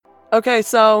Okay,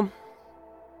 so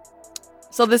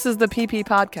this is the PP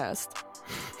podcast.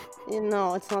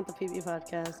 No, it's not the PP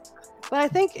podcast. But I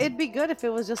think it'd be good if it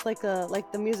was just like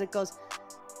the music goes.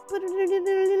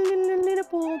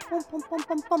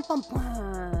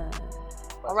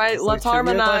 All right, let's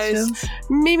harmonize.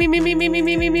 Me.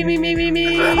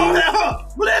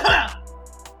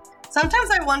 Sometimes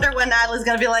I wonder when Natalie's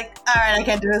gonna be like, all right, I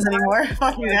can't do this anymore.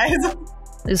 Fuck you guys.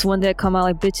 There's one that come out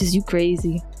like, bitches, you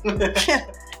crazy.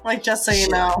 Like, just so you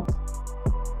know.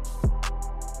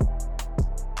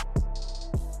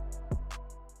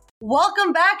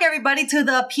 Welcome back, everybody, to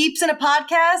the Peeps in a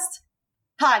podcast.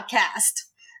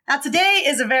 Now, today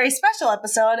is a very special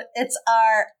episode. It's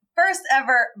our first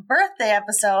ever birthday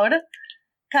episode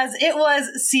because it was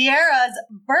Sierra's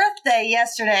birthday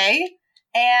yesterday.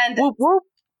 And Whoop, whoop.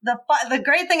 the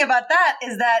great thing about that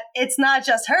is that it's not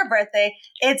just her birthday,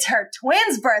 it's her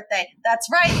twin's birthday. That's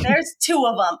right, there's two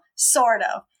of them, sort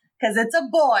of, because it's a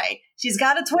boy. She's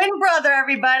got a twin brother,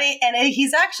 everybody, and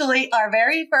he's actually our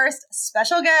very first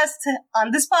special guest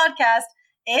on this podcast.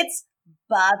 It's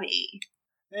Bobby.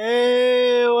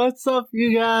 Hey, what's up,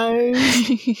 you guys?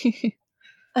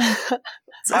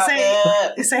 So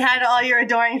say hi to all your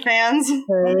adoring fans.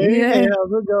 Hey,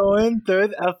 how's it going?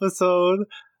 Third episode.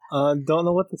 Don't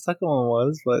know what the second one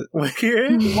was, but we're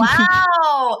here.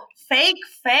 Wow, fake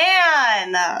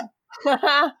fan.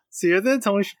 So you didn't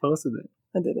tell me she posted it.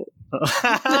 I didn't.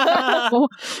 Oh,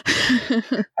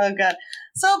 good.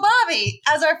 So, Bobby,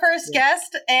 as our first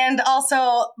guest and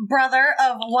also brother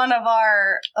of one of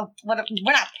our, we're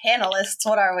not panelists,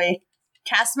 what are we?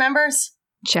 Cast members?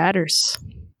 Chatters.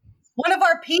 One of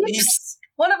our peeps.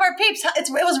 One of our peeps. It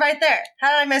was right there. How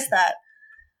did I miss that?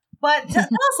 But tell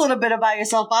us a little bit about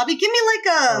yourself, Bobby. Give me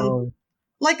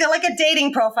like a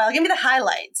dating profile. Give me the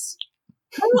highlights.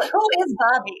 Who is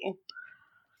Bobby?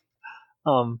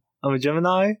 I'm a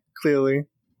Gemini, clearly.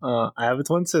 I have a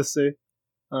twin sister.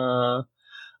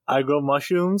 I grow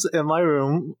mushrooms in my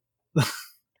room.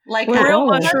 Like real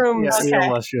mushrooms. Yeah, Okay. real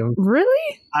mushrooms.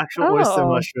 Really? Actual oyster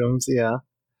mushrooms, yeah.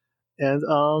 And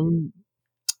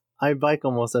I bike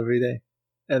almost every day.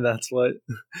 And that's what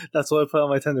I put on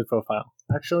my Tinder profile,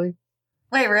 actually.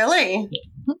 Wait, really?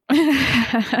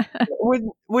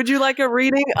 Would you like a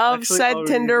reading of said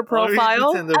Tinder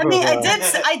profile? I mean,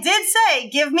 I did say,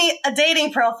 give me a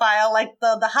dating profile, like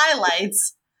the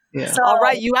highlights. Yeah. So, All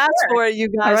right, you asked for it, you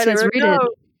guys. All right, let's Here we read it. go.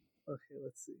 Okay,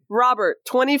 let's see. Robert,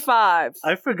 25.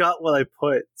 I forgot what I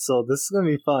put, so this is gonna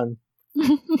be fun.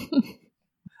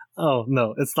 Oh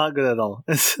no, it's not good at all.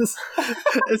 It says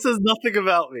nothing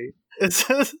about me. It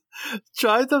says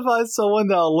try to find someone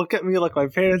that'll look at me like my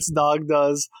parents' dog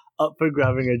does, up for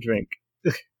grabbing a drink.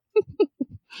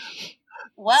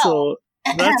 well, So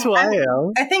that's who I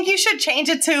am. I think you should change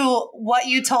it to what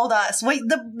you told us. Wait,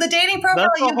 the dating profile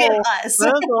That's a you give whole- us.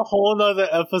 That's a whole nother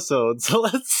episode. So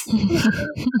let's.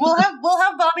 We'll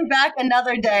have Bobby back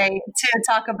another day to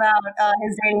talk about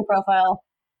his dating profile.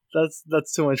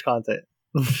 That's too much content.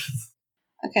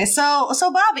 Okay, so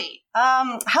Bobby,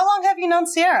 how long have you known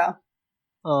Sierra?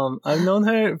 I've known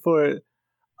her for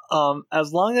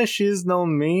as long as she's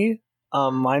known me,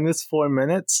 minus 4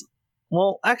 minutes.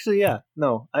 Well, actually, yeah.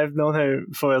 No, I've known her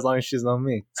for as long as she's known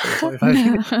me. So 25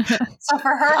 years. So for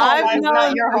her whole I've life, known-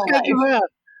 not your whole life.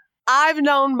 I've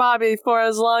known Bobby for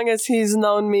as long as he's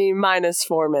known me, minus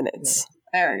 4 minutes.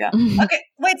 There we go. Okay,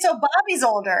 wait, so Bobby's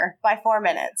older by 4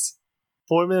 minutes.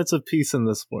 4 minutes of peace in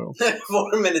this world.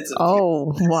 4 minutes of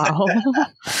Oh, wow.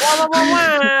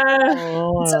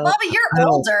 So Bobby, you're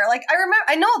older. Like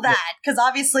I know that because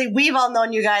obviously we've all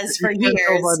known you guys for You can years.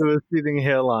 tell by the receding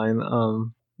hairline.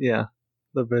 Yeah,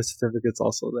 the birth certificate's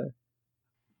also there.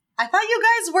 I thought you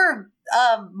guys were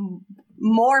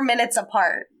more minutes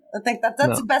apart. I think that's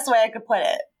No. the best way I could put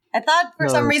it. I thought for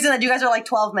No. some reason that you guys are like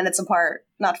 12 minutes apart,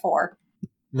 not 4.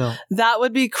 No, That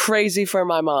would be crazy for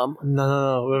my mom.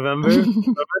 no. Remember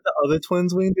the other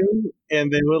twins we knew, and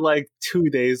they were like 2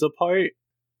 days apart.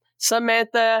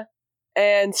 Samantha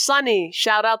and Sunny.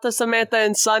 Shout out to Samantha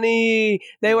and Sunny.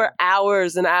 They were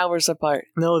hours and hours apart.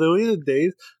 No, they were either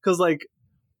days because like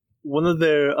one of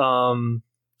their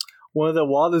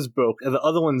waters broke and the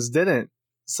other ones didn't.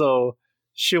 So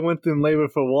she went through labor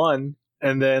for one,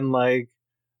 and then like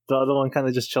the other one kind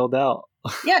of just chilled out.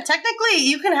 Yeah, technically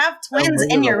you can have twins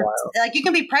waited in a your while. like you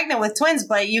can be pregnant with twins,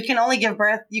 but you can only give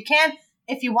birth. You can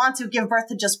if you want to give birth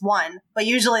to just one, but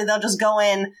usually they'll just go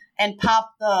in and pop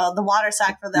the water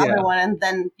sac for the Yeah. other one, and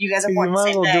then you guys are You born the might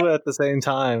as same well day. do it at the same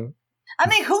time. I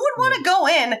mean, who would want to go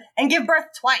in and give birth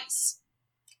twice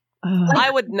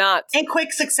I would not. in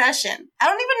quick succession? I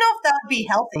don't even know if that would be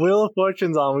healthy. Wheel of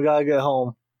Fortune's on. We gotta get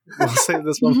home. We'll save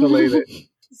this one for later.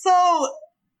 So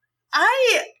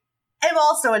I am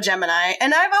also a Gemini,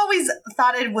 and I've always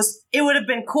thought it would have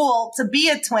been cool to be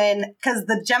a twin because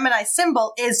the Gemini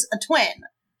symbol is a twin.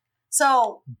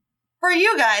 So, for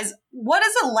you guys, what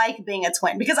is it like being a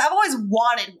twin? Because I've always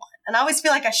wanted one, and I always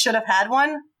feel like I should have had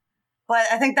one, but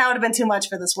I think that would have been too much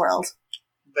for this world.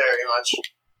 Very much.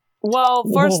 Well,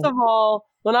 first of all,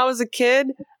 when I was a kid,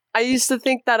 I used to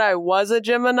think that I was a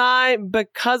Gemini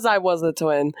because I was a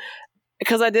twin.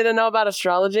 Because I didn't know about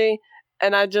astrology.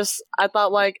 And I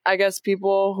thought, like, I guess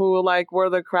people who, like, were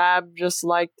the crab just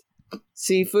liked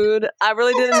seafood. I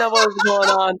really didn't know what was going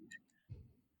on.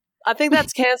 I think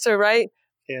that's Cancer, right?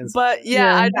 Cancer. But,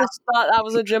 yeah, I just thought I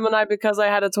was a Gemini because I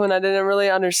had a twin. I didn't really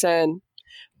understand.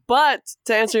 But,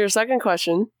 to answer your second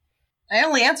question. I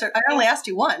only asked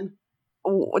you one.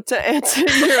 To answer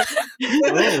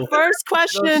your first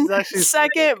question,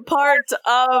 second part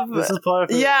of this is part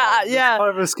of part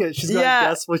of her skit. She's gonna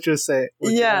guess what you're saying.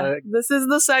 This is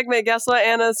the segment. Guess what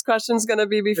Anna's question's gonna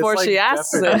be before she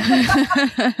asks it. I'm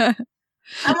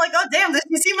like, oh damn! Did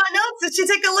you see my notes? Did she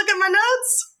take a look at my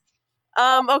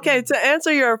notes? Okay, to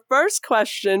answer your first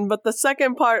question, but the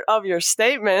second part of your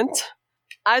statement,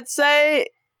 I'd say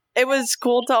it was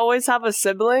cool to always have a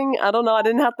sibling. I don't know. I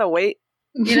didn't have to wait.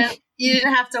 You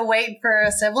didn't have to wait for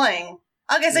a sibling.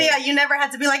 Okay, so you never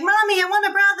had to be like, Mommy, I want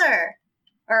a brother.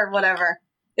 Or whatever.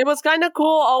 It was kind of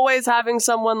cool always having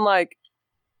someone, like,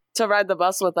 to ride the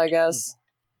bus with, I guess.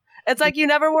 It's like you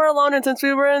never were alone, and since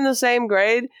we were in the same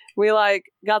grade, we, like,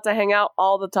 got to hang out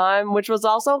all the time, which was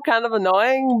also kind of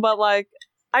annoying, but, like,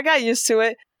 I got used to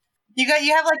it. You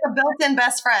have, like, a built-in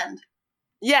best friend.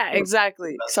 Yeah,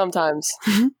 exactly. Sometimes.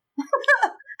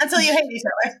 Until you hate each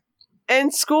other.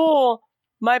 In school,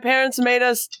 my parents made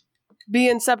us be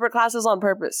in separate classes on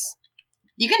purpose.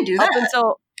 You can do that.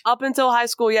 Up until high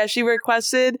school, yeah. She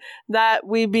requested that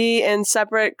we be in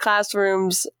separate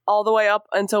classrooms all the way up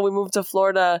until we moved to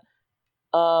Florida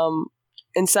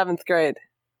in 7th grade.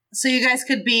 So you guys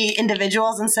could there go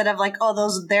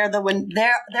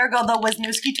the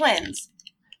Wisniewski twins.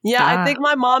 Yeah, I think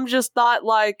my mom just thought,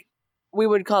 like, we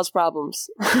would cause problems.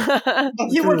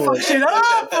 You would fuck shit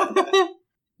up!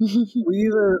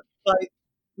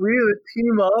 We either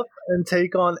team up and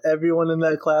take on everyone in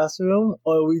that classroom,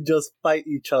 or we just fight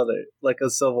each other like a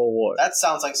civil war. That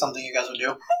sounds like something you guys would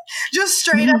do. Just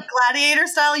straight up gladiator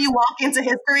style, you walk into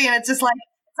history and it's just like,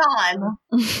 it's on.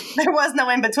 There was no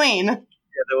in between.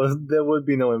 Yeah, there would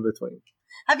be no in between.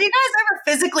 Have you guys ever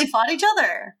physically fought each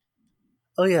other?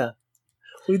 Oh yeah.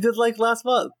 We did, like, last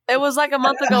month. It was like a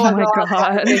month ago. Oh my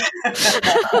god.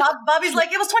 Bobby's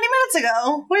like, it was 20 minutes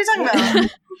ago. What are you talking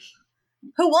about?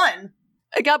 Who won?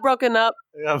 It got broken up.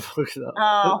 Oh,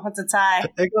 it's a tie.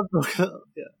 It got broken up,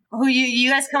 yeah. Who you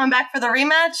guys coming back for the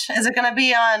rematch? Is it going to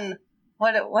be on,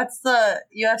 what's the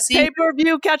UFC?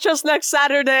 Pay-per-view, catch us next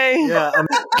Saturday. Yeah.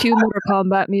 Cue Mortal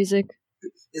Kombat music.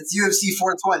 It's UFC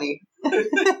 420.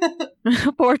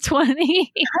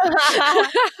 420.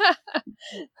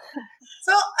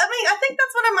 So, I mean, I think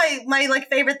that's one of my like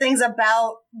favorite things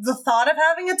about the thought of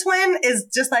having a twin is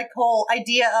just like whole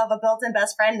idea of a built-in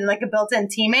best friend and like a built-in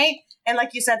teammate. And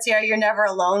like you said, Sierra, you're never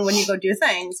alone when you go do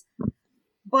things.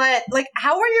 But like,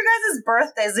 how were your guys'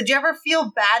 birthdays? Did you ever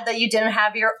feel bad that you didn't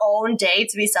have your own day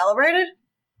to be celebrated?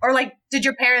 Or like, did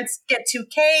your parents get 2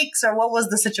 cakes, or what was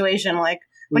the situation like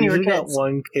when you were kids? We got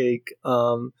 1 cake.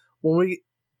 When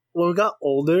we got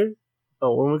older,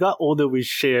 we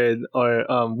shared,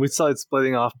 or we started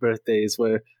splitting off birthdays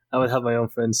where I would have my own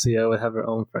friends, Sierra would have her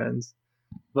own friends.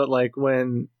 But like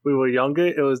when we were younger,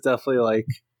 it was definitely like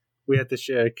we had to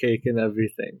share a cake and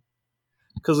everything.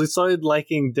 Because we started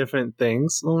liking different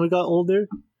things when we got older,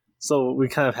 so we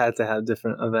kind of had to have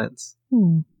different events.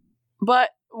 But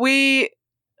we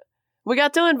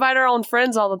got to invite our own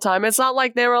friends all the time. It's not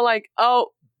like they were like, oh,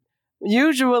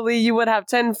 usually you would have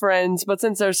 10 friends, but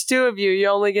since there's 2 of you, you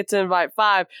only get to invite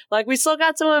 5. Like, we still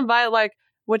got to invite, like,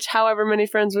 however many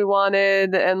friends we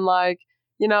wanted, and, like,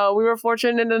 you know, we were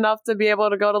fortunate enough to be able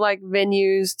to go to, like,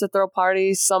 venues to throw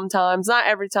parties sometimes. Not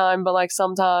every time, but, like,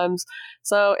 sometimes.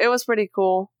 So, it was pretty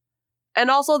cool. And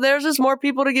also, there's just more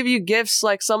people to give you gifts.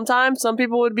 Like, sometimes some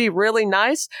people would be really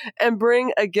nice and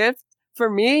bring a gift for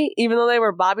me, even though they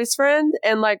were Bobby's friend,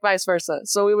 and, like, vice versa.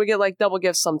 So, we would get, like, double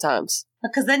gifts sometimes.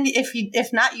 Because then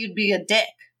if not, you'd be a dick.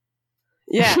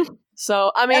 Yeah.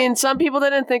 So, I mean, some people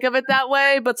didn't think of it that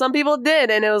way, but some people did,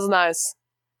 and it was nice.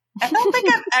 I don't think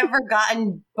I've ever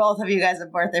gotten both of you guys a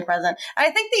birthday present. I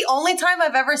think the only time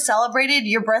I've ever celebrated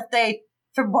your birthday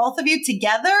for both of you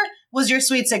together was your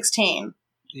Sweet 16.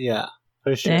 Yeah.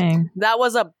 For sure. Dang. That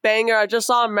was a banger. I just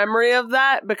saw a memory of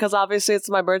that because obviously it's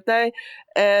my birthday,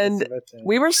 and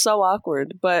we were so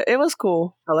awkward, but it was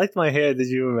cool I liked my hair. Did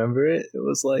you remember it? It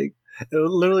was like it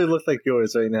literally looked like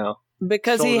yours right now.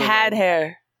 because he Shoulder had length.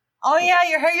 hair. Oh yeah,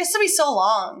 your hair used to be so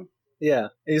long. Yeah,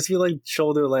 it used to be like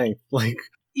shoulder length. Like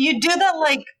You do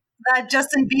that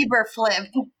Justin Bieber flip.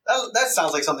 That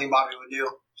sounds like something Bobby would do.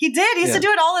 He did. He used to Yeah.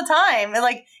 do it all the time. And,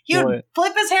 like he would What?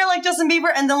 flip his hair like Justin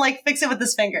Bieber and then like fix it with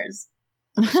his fingers.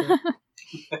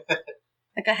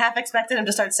 Like I half expected him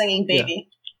to start singing "Baby."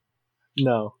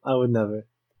 no, I would never.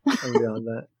 I'm beyond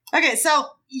that. Okay, so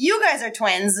you guys are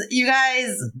twins. You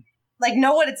guys like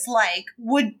know what it's like.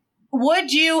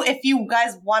 Would you, if you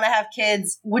guys want to have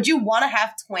kids, would you want to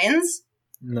have twins?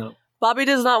 No. Bobby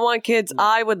does not want kids.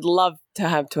 I would love to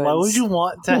have twins. Why would you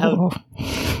want to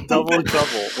have double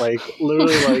trouble? Like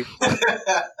literally, like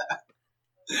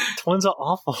twins are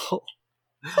awful.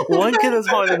 One kid is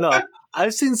hard enough.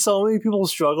 I've seen so many people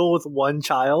struggle with one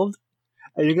child,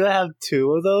 and you're gonna have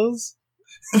two of those.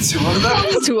 Two of them?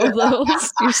 Two of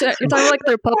those. You're talking like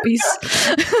they're puppies.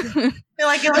 Feel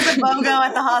like it was a bum go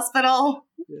at the hospital.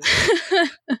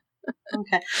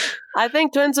 Okay. I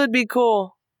think twins would be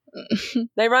cool.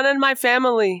 They run in my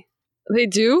family. They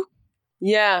do?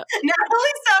 Yeah.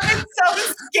 Natalie sounded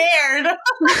so scared.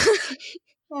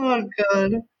 Oh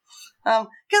god.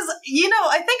 Because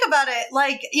I think about it,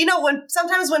 like, when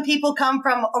sometimes when people come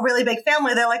from a really big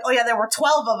family, they're like, oh yeah, there were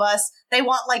 12 of us. They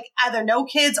want like either no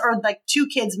kids or like 2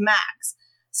 kids max.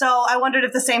 So I wondered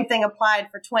if the same thing applied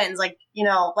for twins. Like,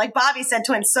 like Bobby said,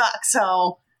 twins suck.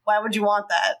 So why would you want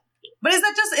that? But is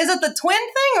it the twin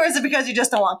thing or is it because you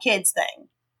just don't want kids thing?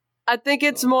 I think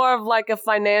it's more of like a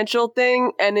financial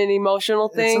thing and an emotional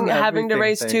It's thing, an having to everything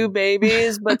raise thing. 2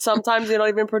 babies, but sometimes you don't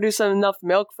even produce enough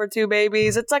milk for 2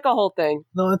 babies. It's like a whole thing.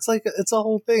 No, it's a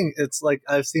whole thing. It's like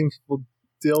I've seen people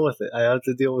deal with it. I have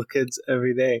to deal with kids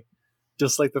every day.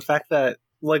 Just like the fact that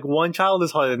like one child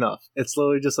is hard enough. It's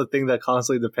literally just a thing that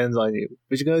constantly depends on you.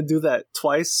 But you're gonna do that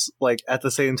twice, like at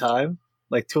the same time,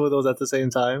 like 2 of those at the same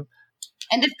time.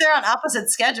 And if they're on opposite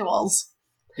schedules.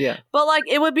 Yeah. But like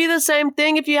it would be the same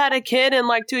thing if you had a kid and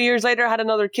like 2 years later had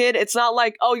another kid. It's not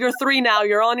like, oh, you're 3 now,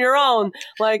 you're on your own.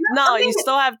 Like, no, you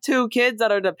still have 2 kids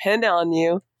that are dependent on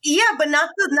you. Yeah, but not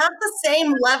the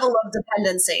same level of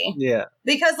dependency. Yeah.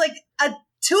 Because like a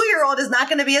 2-year-old is not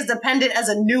going to be as dependent as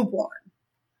a newborn.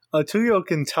 A 2-year-old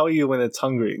can tell you when it's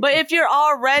hungry. But if you're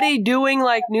already doing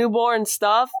like newborn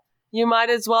stuff, you might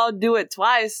as well do it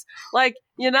twice. Like,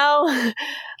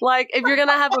 like if you're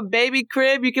gonna have a baby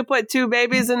crib, you can put 2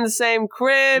 babies in the same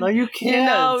crib. No, you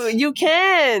can't. You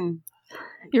can.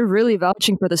 You're really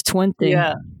vouching for this twin thing.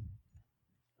 Yeah.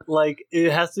 Like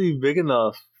it has to be big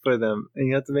enough for them, and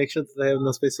you have to make sure that they have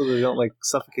enough space so they don't like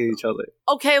suffocate each other.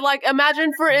 Okay, like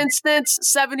imagine for instance,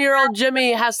 7-year-old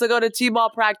Jimmy has to go to t-ball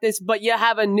practice, but you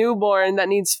have a newborn that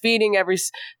needs feeding every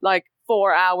like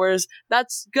 4 hours.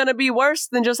 That's gonna be worse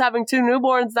than just having 2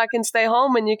 newborns that can stay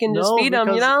home and you can just No, feed them.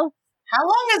 because- How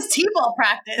long is t-ball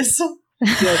practice?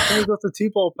 Yeah, if you go to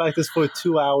t-ball practice for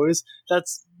 2 hours,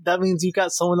 that means you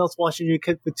got someone else watching your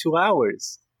kid for 2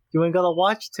 hours. You ain't gotta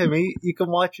watch Timmy. You can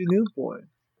watch your newborn.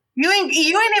 You ain't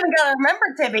even gotta remember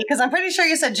Tibby because I'm pretty sure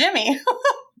you said Jimmy.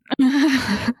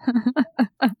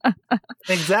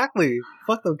 Exactly.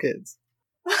 Fuck them kids.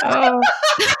 Oh.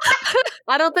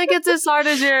 I don't think it's as hard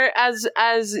as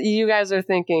you guys are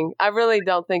thinking. I really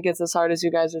don't think it's as hard as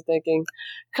you guys are thinking.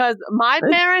 Because my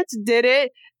parents did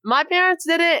it.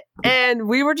 And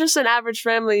we were just an average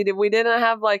family. We didn't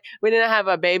have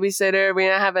a babysitter. We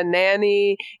didn't have a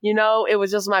nanny. It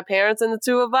was just my parents and the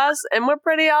 2 of us. And we're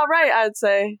pretty all right, I'd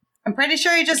say. I'm pretty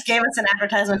sure you just gave us an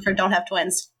advertisement for Don't Have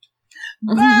Twins.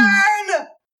 Burn!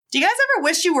 Do you guys ever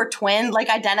wish you were twin, like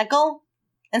identical,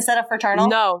 instead of fraternal?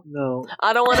 No.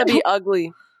 I don't want to be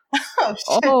ugly. Oh,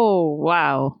 shit. Oh,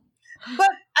 wow. But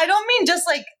I don't mean just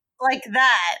like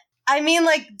that. I mean,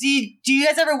 like, do you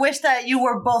guys ever wish that you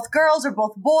were both girls or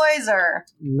both boys, or?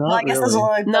 Not Well, I guess those really.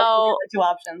 are only No. the 2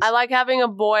 options. I like having a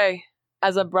boy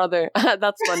as a brother.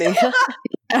 That's funny.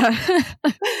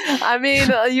 I mean,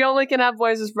 you only can have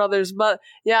boys as brothers, but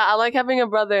yeah, I like having a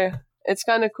brother. It's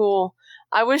kind of cool.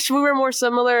 I wish we were more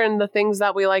similar in the things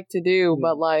that we like to do,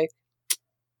 but like,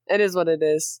 it is what it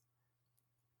is.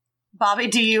 Bobby,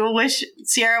 do you wish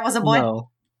Sierra was a boy?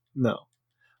 No.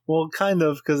 Well, kind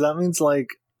of, because that means like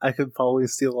I could probably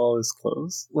steal all his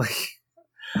clothes. Like,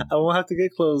 I won't have to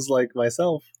get clothes like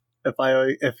myself.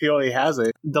 if he already has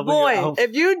it. Boy,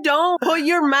 if you don't put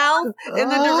your mouth in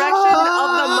the direction of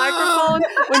the microphone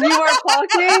when you are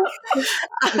talking,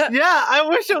 yeah, I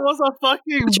wish it was a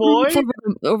fucking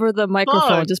boy over the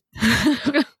microphone. Fuck. Just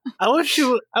I wish it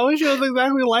was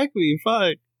exactly like me.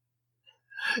 Fuck,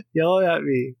 yell at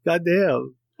me.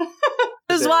 Goddamn.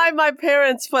 this is why my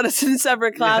parents put us in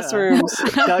separate classrooms.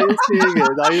 Now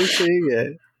you're seeing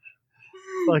it.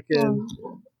 Fucking.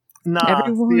 Nah,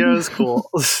 Everyone- Sierra's cool.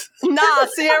 Nah,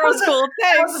 Sierra's cool.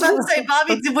 I was Thanks. about to say,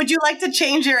 Bobby, would you like to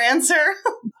change your answer?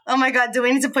 Oh my god, do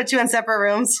we need to put you in separate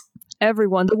rooms?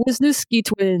 everyone, the Wisniewski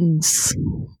twins.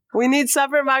 We need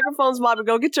separate microphones, Bobby.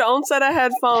 Go get your own set of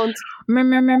headphones. Meh,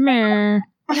 meh, meh, meh.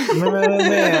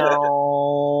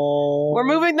 We're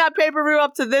moving that pay-per-view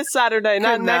up to this Saturday,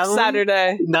 not Okay, next Natalie?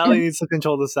 Saturday. Now he needs to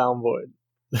control the soundboard.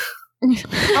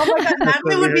 Oh my god,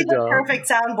 Natalie would be the Weird job. perfect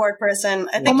soundboard person.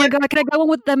 I think Oh my god, can I get one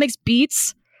with that makes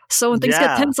beats? So when things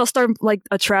Yeah. get tense, I'll start like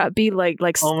a trap beat, like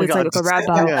Oh my it's god, like a rap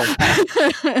battle.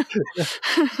 yeah.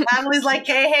 Natalie's like,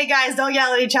 hey guys, don't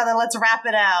yell at each other. Let's wrap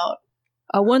it out.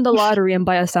 I'll win the lottery and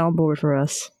buy a soundboard for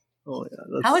us. Oh yeah.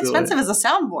 Let's How do expensive it. is a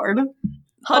soundboard?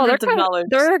 Hundreds of kinda- dollars.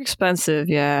 They're expensive,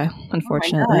 yeah.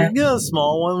 Unfortunately. You can get a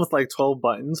small one with like 12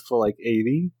 buttons for like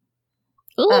 80.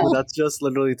 Ooh. That's just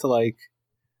literally to like,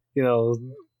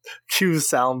 cue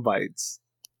sound bites.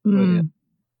 Mm.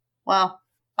 Wow.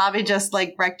 Bobby just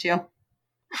like wrecked you.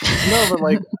 No, but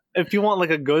like if you want like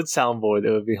a good soundboard,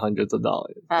 it would be hundreds of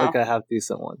dollars. Oh. Like a half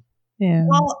decent one. Yeah.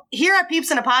 Well, here at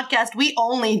Peeps in a Podcast, we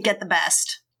only get the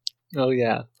best. Oh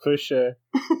yeah, for sure.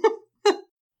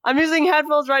 I'm using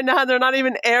headphones right now. They're not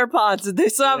even AirPods. They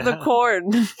still have the Yeah. cord.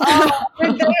 Oh,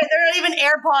 they're not even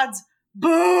AirPods. Boo!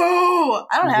 I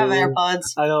don't have Boo. AirPods.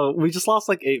 I know we just lost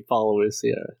like 8 followers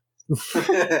here.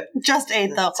 Just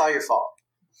 8 though. It's all your fault.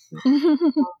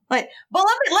 Wait, but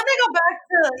let me go back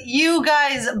to you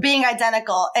guys being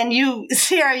identical and you,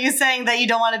 Sierra, you saying that you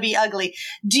don't want to be ugly.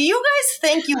 Do you guys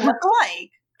think you look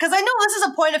alike? Because I know this is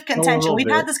a point of contention. little We've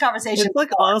bit. had this conversation. It's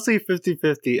like honestly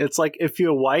 50-50. It's like if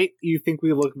you're white, you think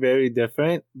we look very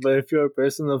different, but if you're a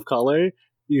person of color,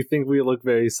 you think we look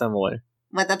very similar.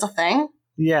 But that's a thing?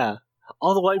 Yeah.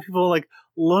 All the white people are like,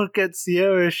 look at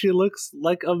Sierra, she looks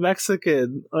like a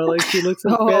Mexican. Or like she looks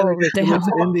Hispanic or she looks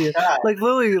damn. Indian. God. Like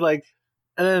literally like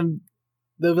and then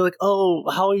they'll be like, oh,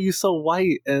 how are you so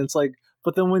white? And it's like,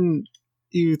 but then when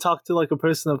you talk to like a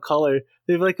person of color,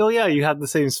 they're like, oh yeah, you have the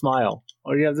same smile.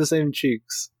 Or you have the same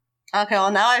cheeks. Okay,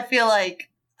 well now I feel like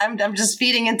I'm just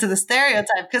feeding into the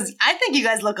stereotype because I think you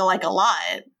guys look alike a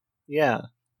lot. Yeah.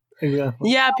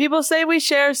 Exactly. Yeah, people say we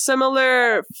share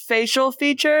similar facial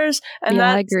features, and Yeah,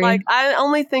 I that's agree. like I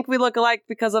only think we look alike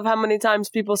because of how many times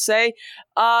people said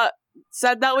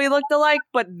that we looked alike.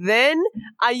 But then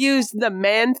I used the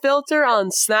man filter on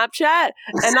Snapchat,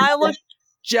 and I looked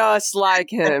just like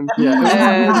him.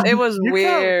 Yeah. And it was You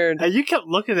weird. And you kept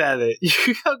looking at it.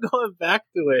 You kept going back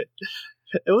to it.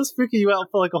 It was freaking you out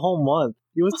for like a whole month.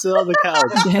 You would sit on the couch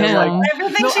and Damn. like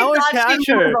Everything No, she I would thought catch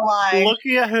she her was a lie.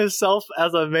 looking at herself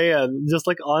as a man, just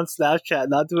like on Snapchat,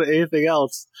 not doing anything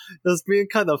else, just being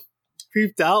kind of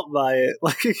creeped out by it.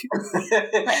 Like,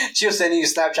 She was sending you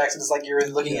Snapchats and it's like you're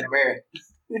looking in a mirror.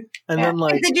 and then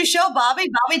like Did you show Bobby?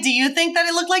 Bobby, do you think that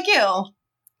it looked like you?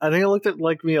 I think it looked at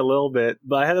like me a little bit,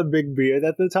 but I had a big beard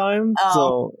at the time, Oh.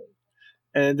 so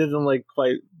and it didn't like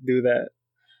quite do that.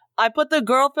 I put the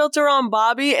girl filter on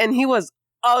Bobby, and he was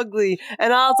ugly,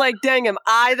 and I was like, "Dang, am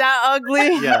I that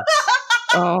ugly?" Yes,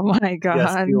 Oh my god.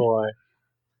 yes, you are.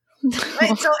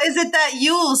 Wait, so is it that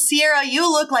you, Sierra,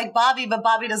 you look like Bobby, but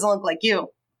Bobby doesn't look like you?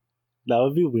 That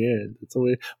would be weird. It's a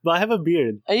weird, but I have a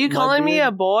beard. Are you My calling me beard-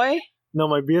 a boy? No,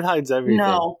 my beard hides everything.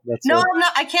 No. That's No, it. I'm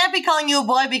not. I can't be calling you a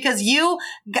boy because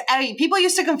people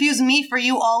used to confuse me for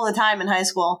you all the time in high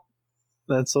school.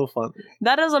 That's so funny.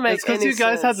 That doesn't make It's because any you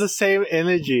guys sense. had the same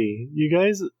energy. Your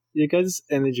guys'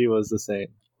 energy was the same.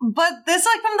 But this,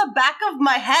 like, from the back of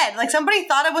my head. Like, somebody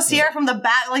thought it was Sierra from the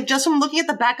back, like, just from looking at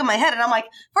the back of my head. And I'm like,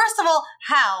 first of all,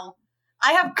 how?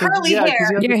 I have 'Cause- curly yeah, 'cause hair,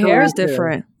 you have Your the hair is curly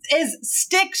different. is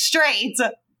stick straight.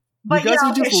 But, you guys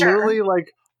would okay, just sure. literally like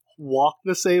walk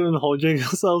the same and hold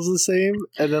yourselves the same,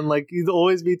 and then like you'd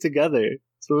always be together.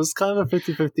 So it was kind of a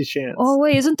 50-50 chance. Oh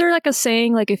wait, isn't there like a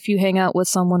saying like if you hang out with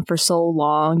someone for so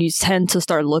long, you tend to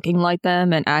start looking like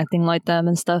them and acting like them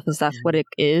and stuff? Is that what it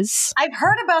is? I've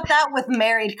heard about that with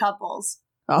married couples.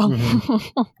 Oh,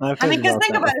 I mean, because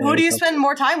think about it. Who do you spend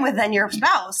more time with than your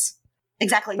spouse?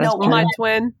 Exactly. That's No one. My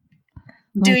twin?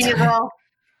 Do you, though?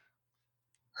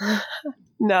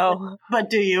 No, But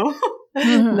do you?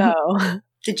 no.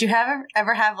 Did you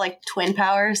ever have, like, twin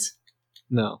powers?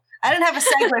 No. I didn't have a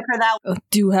segue for that.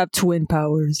 do have twin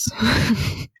powers.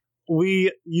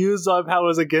 we use our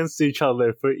powers against each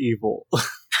other for evil.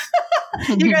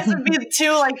 You guys would be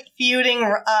two like feuding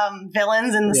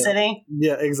villains in the city.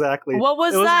 Yeah, exactly. What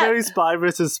was it was that? very spy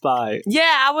versus spy.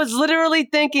 Yeah, I was literally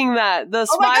thinking that. The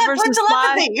Oh my spy god, versus with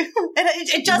spy. telepathy!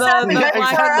 It just The- happened. the Right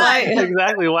black before our and eyes. white.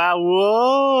 Exactly. Wow.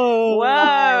 Whoa.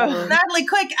 Whoa. Natalie,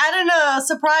 quick, add in a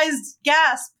surprised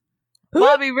gasp.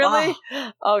 Bobby, really?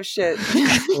 Oh shit.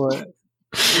 What?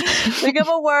 Think of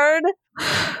a word.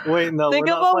 Wait, no, Think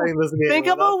we're of not a- playing this game. Think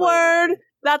We're of not a playing word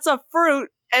that's a fruit,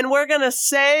 and we're gonna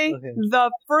say Okay.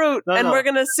 the fruit, No, and no. we're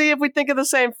gonna see if we think of the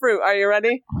same fruit. Are you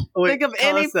ready? Wait, Think of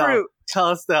count any us down. fruit.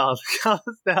 Count us down. Count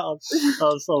us down.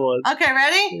 Oh, someone. Okay,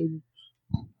 ready?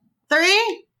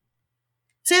 3,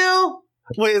 2.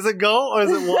 Wait, is it go or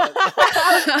is it what?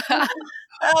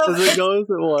 Is it go or is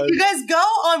it what? You guys go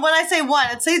on when I say 1.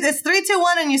 It's 3, 2,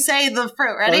 1, and you say the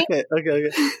fruit. Ready?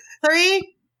 Okay.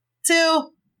 3, 2,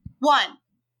 1.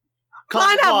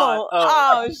 Pineapple.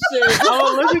 Oh shit. I'm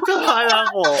allergic to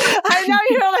pineapple. I know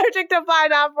you're allergic to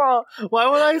pineapple. Why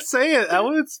would I say it? I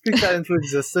wouldn't speak that into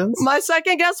existence. My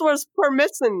second guess was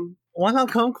permission. Why not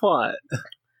kumquat?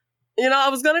 You know, I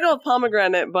was gonna go with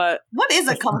pomegranate, but What is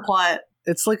a kumquat?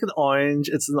 It's like an orange.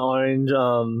 It's an orange.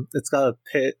 It's got a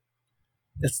pit.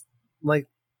 It's like,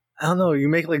 I don't know. You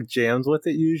make like jams with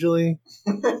it usually.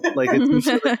 Like it's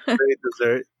usually like a very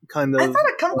dessert kind I of. thought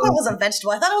a kumquat was a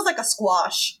vegetable. I thought it was like a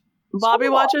squash. Bobby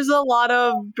Cool. watches a lot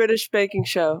of British baking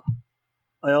show.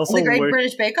 I also The Great work.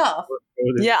 British Bake Off.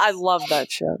 Yeah, I love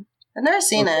that show. I've never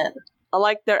seen it. I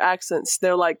like their accents.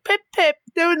 They're like pip pip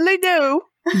doodly doo.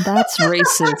 That's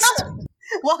racist.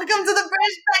 Welcome to the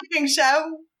British Baking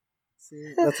Show.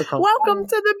 See, that's a kumquat. Welcome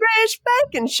to the British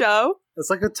Baking Show. It's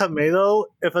like a tomato.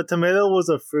 If a tomato was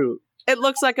a fruit, It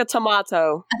looks like a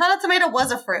tomato. I thought a tomato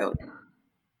was a fruit.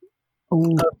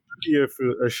 Ooh. your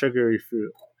fruit, a sugary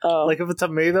fruit. Oh, Like if a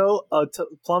tomato,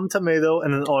 plum tomato,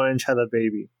 and an orange had a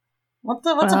baby. What's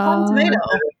a plum tomato?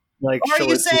 Like, Or are show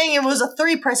you it to- saying it was a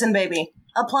 3-person baby?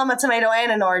 A plum, a tomato,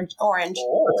 and an orange.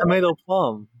 a tomato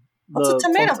plum? What's a The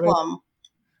tomato plum?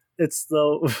 It's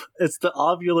the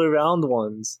ovular round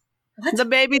ones. the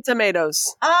baby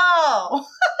tomatoes. Oh!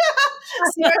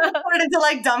 So you're gonna put it into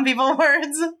like dumb people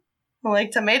words?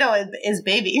 Like tomato is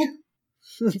baby.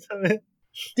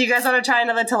 Do you guys want to try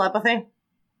another telepathy?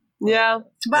 Yeah.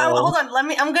 But No. hold on,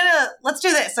 let's do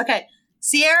this. Okay.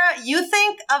 Sierra, you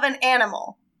think of an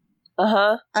animal, Uh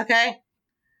huh. okay?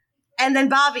 And then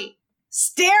Bobby,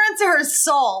 stare into her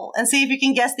soul and see if you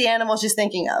can guess the animal she's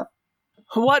thinking of.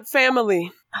 What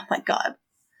family? Oh my god.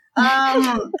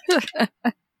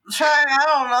 Try, I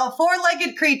don't know,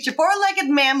 4-legged creature, 4-legged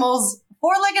mammals,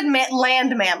 4-legged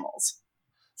land mammals.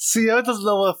 Sierra doesn't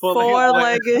know what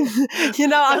Four-legged. You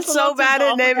know, I'm That's so not bad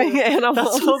at naming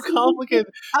animals. That's so complicated.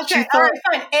 Okay, She all right,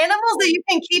 fine. Animals that you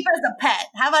can keep as a pet.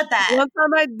 How about that? One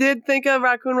time I did think a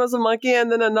raccoon was a monkey,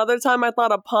 and then another time I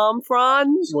thought a palm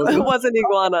frond Was it? was an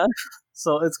iguana.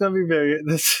 So it's gonna be very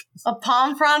this A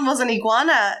palm frond was an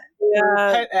iguana.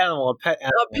 Yeah. pet animal. A pet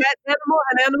animal,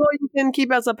 an animal you can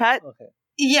keep as a pet. Okay.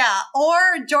 Yeah,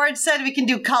 or George said we can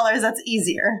do colors. That's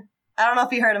easier. I don't know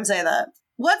if you heard him say that.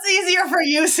 What's easier for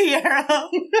you, Sierra?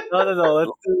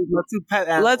 No. Let's do pet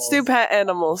animals. Let's do pet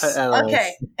animals. Pet animals.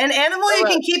 Okay, an animal you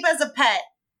can keep as a pet.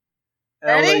 And,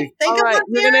 Ready? like, Think All of right, one,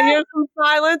 you're gonna Sierra. hear some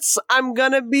silence. I'm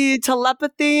gonna be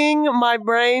telepathying my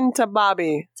brain to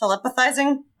Bobby.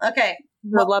 Telepathizing. Okay,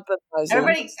 Telepathizing.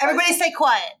 everybody, stay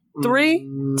quiet. 3,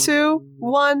 2,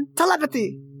 1.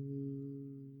 Telepathy.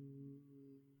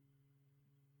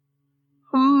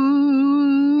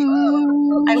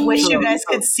 I wish you guys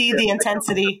could see the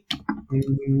intensity.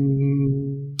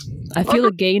 I feel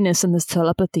a gayness in this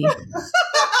telepathy.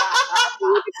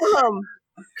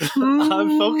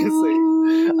 I'm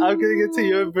focusing. I'm getting into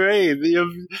your brain.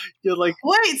 You're like,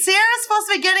 Wait, Sierra's supposed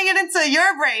to be getting it into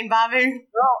your brain, Bobby.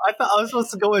 no, I thought I was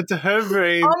supposed to go into her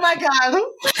brain. Oh my god.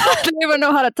 I don't even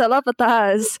know how to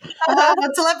telepathize.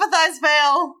 Telepathize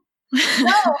fail.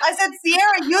 No, I said,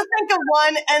 Sierra, you think of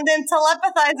one and then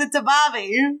telepathize it to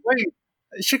Bobby. Wait,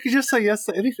 she could just say yes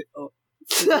to anything. Oh.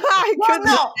 I Well,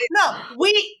 couldn't. no.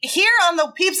 We here on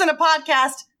the Peeps in a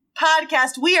podcast,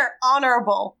 we are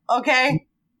honorable, okay?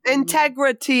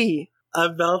 Integrity.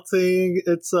 I'm melting.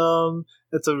 It's a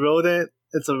rodent.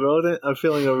 It's a rodent. I'm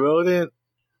feeling a rodent.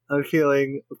 I'm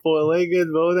feeling a 4-legged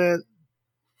rodent.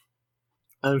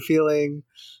 I'm feeling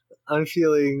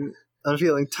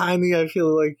tiny. I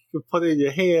feel like you can put it in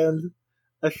your hand.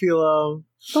 I feel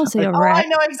Don't say a Oh, I rat.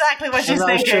 know exactly what she's I'm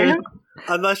not thinking. sure.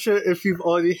 I'm not sure if you've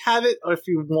already had it or if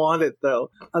you want it though.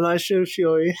 I'm not sure if she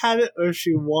already had it or if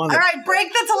she wanted All it. right, break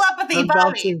the telepathy, I'm Bobby.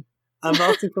 melting. I'm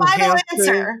melting from Final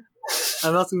hamster. answer.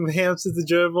 I'm melting from hamster to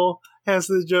gerbil.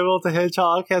 Hamster the Gerbil the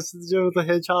Hedgehog, Hamster the Gerbil the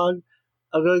Hedgehog.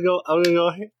 I'm gonna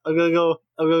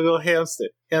go hamster.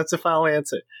 Hamster final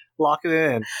answer. Lock it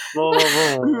in. Whoa,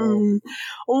 whoa, whoa,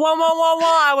 whoa.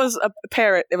 Whoa. I was a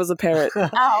parrot. It was a parrot.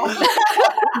 Oh.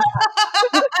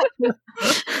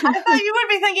 I thought you would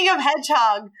be thinking of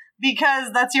hedgehog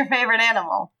because that's your favorite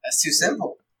animal. That's too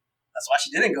simple. That's why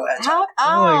she didn't go hedgehog.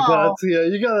 How? Oh my god, Oh,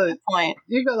 Tia, point.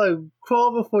 you gotta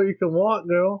crawl before you can walk,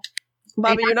 girl.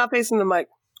 Bobby, you're not facing the mic.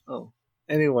 Oh.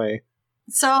 Anyway,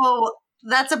 So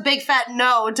that's a big fat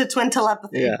no to twin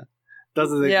telepathy. yeah.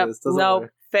 Doesn't Yep. exist. Doesn't No.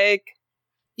 work. Fake.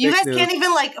 You Fake guys news. can't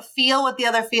even like feel what the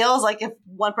other feels, like if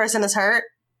one person is hurt.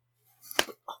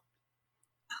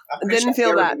 I'm pretty Didn't sure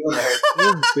feel I that. would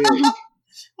have You're big.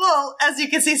 Well, as you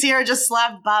can see, Sierra just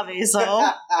slapped Bobby, so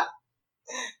no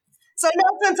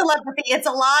twin telepathy. It's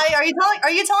a lie. Are you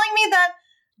telling me that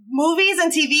movies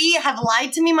and TV have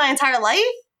lied to me my entire life?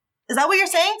 Is that what you're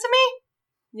saying to me?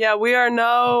 Yeah, we are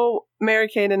no Mary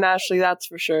Kate and Ashley, that's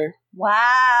for sure.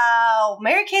 Wow.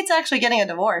 Mary Kate's actually getting a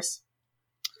divorce.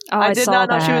 Oh, I did saw not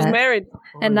know that. she was married.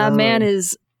 And that man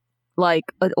is like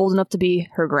old enough to be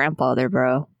her grandfather,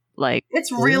 bro. Like,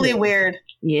 It's really weird.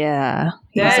 yeah.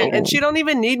 Yeah, He's and old. she don't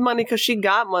even need money because she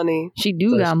got money. She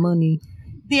do got money.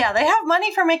 Yeah, they have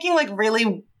money for making like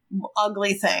really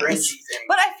ugly things. Cringy thing.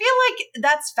 But I feel like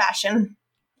that's fashion.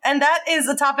 And that is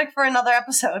a topic for another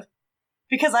episode.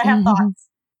 Because I have Mhm. thoughts.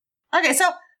 Okay, so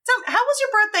how was your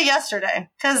birthday yesterday?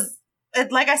 Because,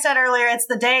 like I said earlier, it's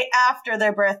the day after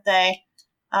their birthday.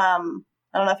 I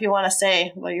don't know if you want to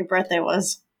say what your birthday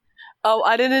was. Oh,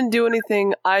 I didn't do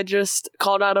anything. I just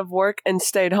called out of work and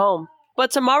stayed home.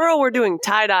 But tomorrow we're doing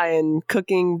tie-dye and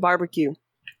cooking barbecue.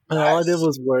 And all I did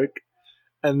was work,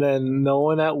 and then no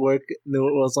one at work knew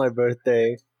it was my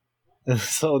birthday, and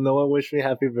so no one wished me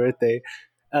happy birthday.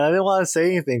 And I didn't want to say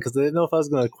anything because I didn't know if I was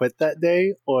gonna quit that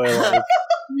day or like.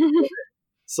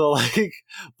 So like,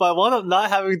 but I wound up not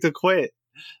having to quit.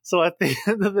 So at the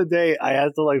end of the day, I had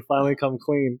to like finally come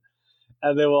clean,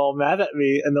 and they were all mad at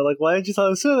me, and they're like, "Why didn't you tell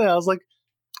us sooner?" I was like,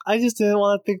 "I just didn't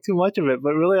want to think too much of it."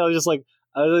 But really, I was just like,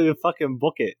 I was ready to fucking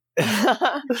book it.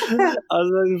 I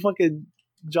was ready to fucking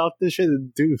drop this shit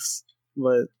in deuce.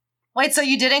 But Wait, so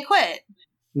you didn't quit?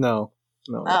 no.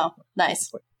 Oh,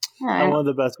 nice. All I'm right. one of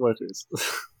the best workers.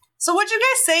 So would you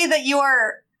guys say that you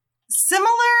are similar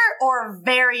or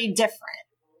very different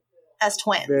as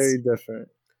twins? Very different.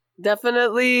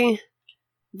 Definitely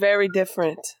very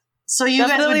different. So you guys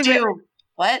Definitely would do very-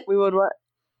 what? We would what?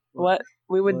 What?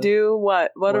 We would What? do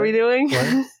what? What are we doing?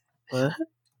 What? What?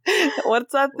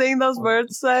 What's that thing those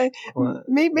birds say? What?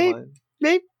 Meep, meep, Mine.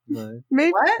 meep, Mine.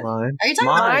 meep. What? Mine. Are you talking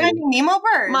about Mine. Finding Nemo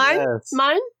bird? Mine? Yes.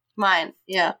 Mine? Mine,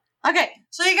 yeah. Okay,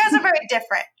 so you guys are very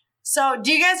different. So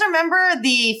do you guys remember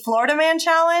the Florida Man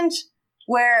Challenge?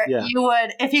 Where Yeah. you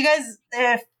would,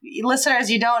 if listeners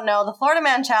you don't know, the Florida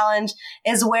Man Challenge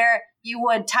is where you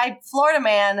would type Florida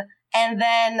Man and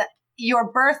then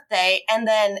your birthday, and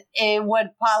then it would,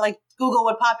 like Google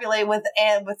would populate with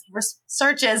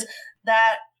searches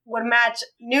that would match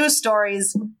news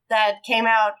stories that came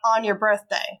out on your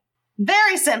birthday.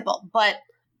 Very simple, but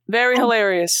Very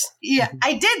hilarious. yeah,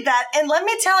 I did that, and let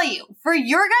me tell you, for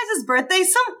your guys' birthday,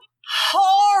 some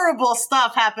horrible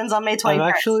stuff happens on May 21st. I'm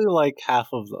actually like half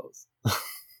of those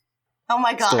Oh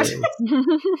my gosh. stories.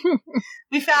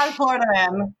 We found Florida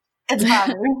Man. It's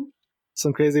Bobby.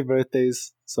 Some crazy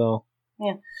birthdays. So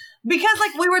Because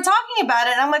like we were talking about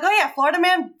it, and I'm like, oh yeah, Florida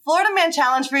Man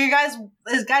challenge for you guys,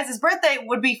 his guys' birthday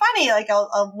would be funny. Like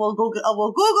we'll Google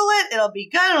it. It'll be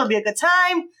good. It'll be a good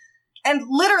time. And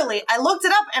literally, I looked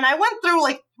it up and I went through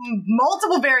like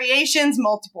multiple variations,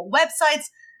 multiple websites,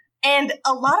 and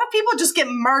a lot of people just get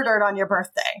murdered on your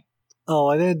birthday. oh,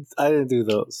 I didn't do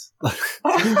those.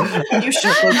 You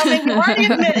should. I mean, you already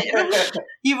admitted.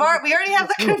 We already have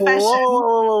the Whoa, confession.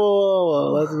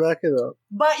 whoa, let's back it up.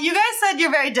 But you guys said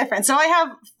you're very different. So I have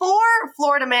 4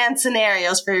 Florida Man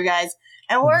scenarios for you guys.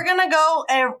 And we're going to go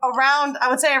around, I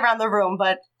would say around the room,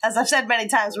 but as I've said many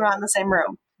times, we're not in the same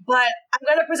room. But I'm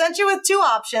going to present you with 2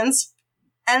 options,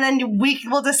 and then we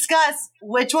will discuss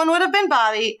which one would have been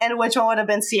Bobby and which one would have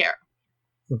been Sierra.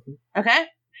 Mhm. Okay?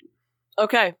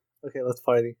 Okay. Okay, let's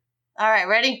party. All right,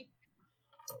 ready?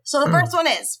 So the first one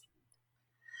is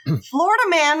Florida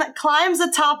man climbs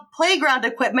atop playground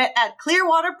equipment at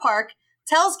Clearwater Park,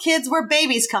 tells kids where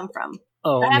babies come from.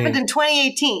 Oh, That happened me. in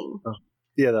 2018.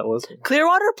 Yeah, that was me.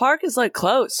 Clearwater Park is like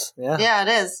close. Yeah. Yeah,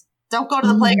 it is. Don't go to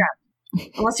the playground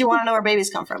unless you want to know where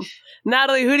babies come from.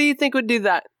 Natalie, who do you think would do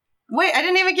that? Wait, I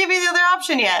didn't even give you the other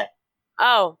option yet.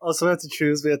 Oh. Oh, so we have to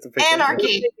choose. We have to pick. one.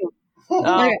 Anarchy.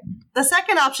 Oh. The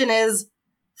second option is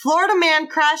Florida man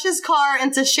crashes car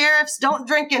into sheriff's don't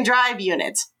drink and drive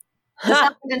unit. This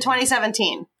happened in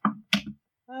 2017.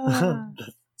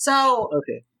 So,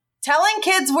 Okay. telling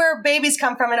kids where babies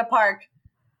come from in a park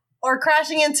or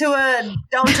crashing into a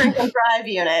don't drink and drive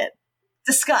unit.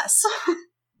 Discuss.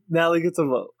 Natalie gets a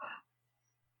vote.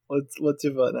 What's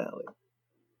your vote, Natalie?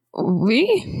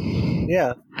 We?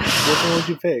 Yeah. Which one would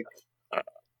you pick?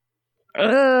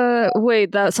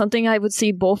 Wait, that's something I would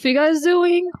see both of you guys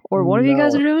doing? Or one of you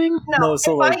guys No. are doing? No,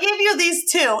 so if I gave you these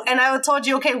two and I told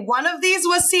you, okay, one of these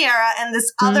was Sierra and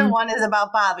this other one is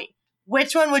about Bobby,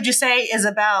 which one would you say is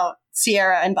about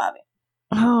Sierra and Bobby?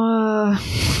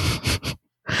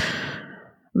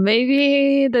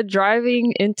 Maybe the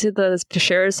driving into the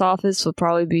sheriff's office would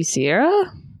probably be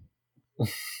Sierra?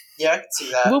 Yeah, I can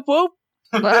see that. Whoop whoop.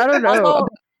 But I don't know. Also,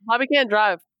 Bobby can't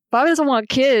drive. Bobby doesn't want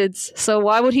kids, so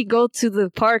why would he go to the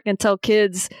park and tell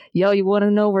kids, yo, you want to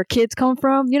know where kids come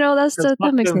from? You know,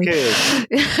 that makes them me...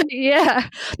 kids. Yeah.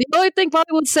 The only thing Bobby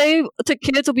would say to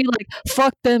kids would be like,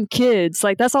 fuck them kids.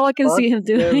 Like, that's all I can Fuck see him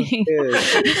them doing.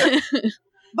 kids.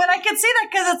 But I can see that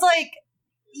because it's like,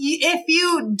 if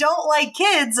you don't like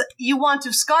kids, you want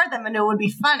to scar them and it would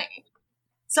be funny.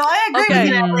 So I agree with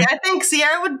you, Natalie. I think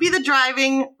Sierra would be the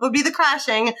driving, would be the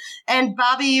crashing, and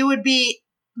Bobby, you would be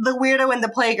the weirdo in the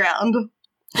playground.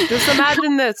 Just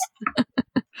imagine this.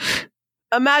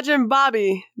 Imagine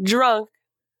Bobby, drunk,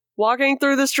 walking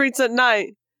through the streets at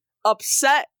night,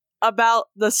 upset about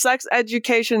the sex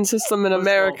education system in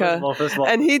America. First of all,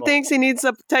 And he thinks he needs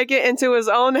to take it into his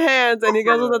own hands, and he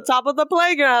goes to the top of the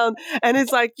playground, and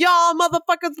he's like, y'all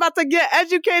motherfuckers about to get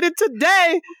educated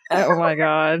today. Oh my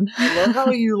god. I love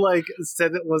how you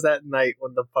said it was at night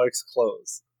when the park's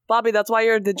closed. Bobby, that's why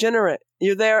you're a degenerate.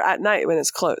 You're there at night when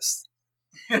it's closed.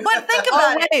 But think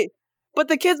about it. Wait, but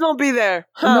the kids won't be there.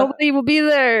 Huh. Nobody will be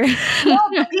there. No,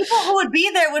 the people who would be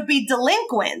there would be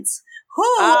delinquents who,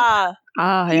 Ah,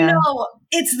 you Yeah. know,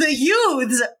 it's the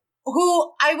youths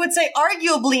who I would say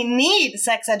arguably need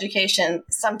sex education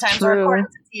sometimes, or True. according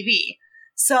to TV.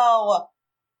 So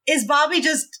is Bobby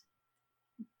just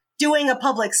doing a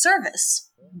public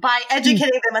service by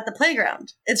educating them at the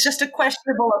playground? It's just a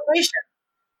questionable equation.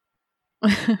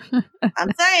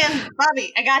 I'm saying,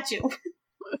 Bobby, I got you.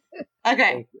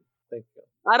 Okay. Thank you.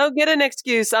 I don't get an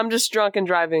excuse. I'm just drunk and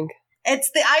driving. It's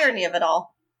the irony of it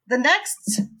all. The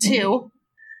next two,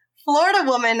 Florida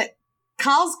woman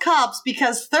calls cops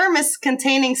because thermos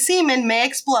containing semen may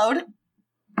explode.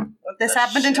 This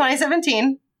happened in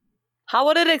 2017. How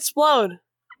would it explode?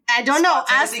 I don't know.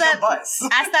 Ask Spontaneity combust.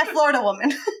 that Florida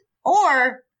woman.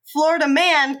 Or Florida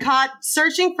man caught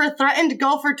searching for threatened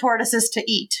gopher tortoises to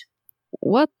eat.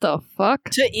 What the fuck?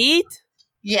 To eat?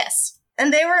 Yes.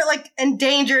 And they were like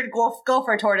endangered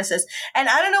gopher tortoises. And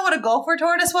I don't know what a gopher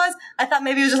tortoise was. I thought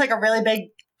maybe it was just like a really big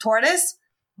tortoise,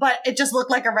 but it just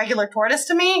looked like a regular tortoise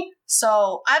to me.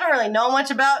 So I don't really know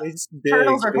much about It's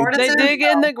turtles or big. tortoises. They dig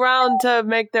in the ground to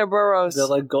make their burrows. They're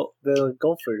like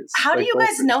gophers. How do Like you guys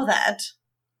gophers. know that?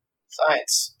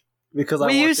 Science. Because I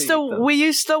We used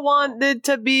to wanted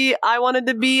to be. I wanted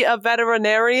to be a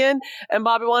veterinarian, and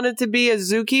Bobby wanted to be a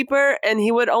zookeeper, and he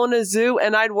would own a zoo,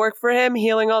 and I'd work for him,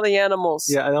 healing all the animals.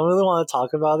 Yeah, I don't really want to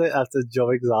talk about it after Joe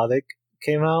Exotic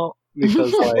came out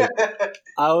because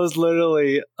I was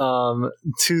literally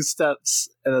 2 steps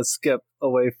and a skip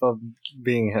away from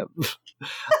being him.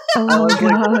 Oh I was my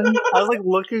like, god. I was like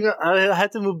looking. I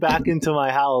had to move back into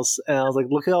my house, and I was like,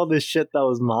 look at all this shit that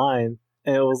was mine,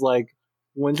 and it was like,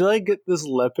 when did I get this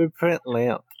leopard print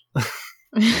lamp?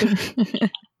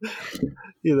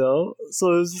 You know,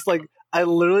 so it was just like I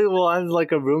literally wanted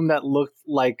like a room that looked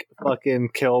like fucking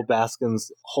Carol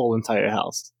Baskin's whole entire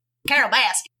house. Carol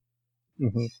Baskin.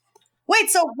 Mm-hmm. Wait,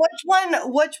 so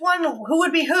which one, who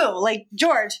would be who? Like,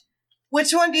 George,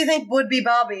 which one do you think would be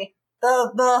Bobby?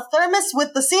 The thermos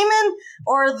with the semen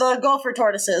or the gopher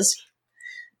tortoises?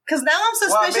 Because now I'm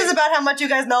suspicious about how much you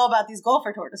guys know about these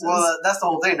gopher tortoises. Well, that's the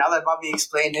whole thing. Now that Bobby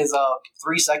explained his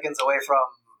 3 seconds away from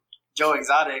Joe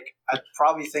Exotic, I'd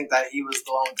probably think that he was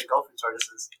the one with the gopher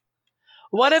tortoises.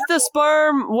 What if the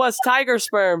sperm was tiger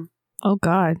sperm? Oh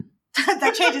god.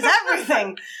 That changes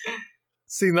everything.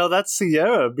 See, no, that's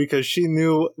Sierra because she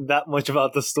knew that much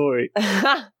about the story.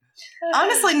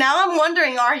 Honestly, now I'm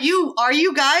wondering: are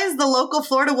you guys the local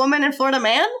Florida woman and Florida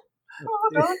man?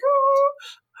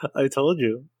 I told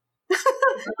you.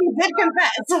 You did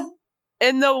confess.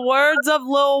 In the words of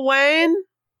Lil Wayne,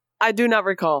 I do not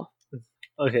recall.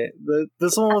 Okay,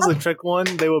 this one was a trick one.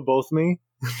 They were both me.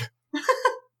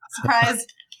 Surprise.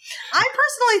 I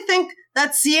personally think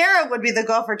that Sierra would be the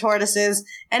gopher tortoises,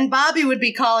 and Bobby would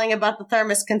be calling about the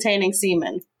thermos containing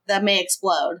semen that may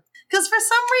explode. Because for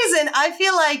some reason, I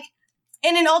feel like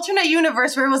in an alternate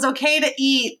universe where it was okay to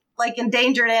eat like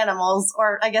endangered animals,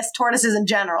 or I guess tortoises in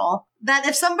general, that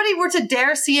if somebody were to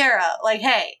dare Sierra, like,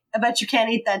 hey, I bet you can't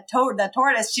eat that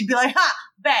tortoise, she'd be like, ha,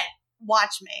 bet,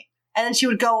 watch me. And then she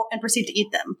would go and proceed to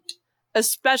eat them.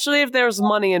 Especially if there's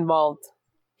money involved.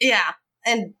 Yeah,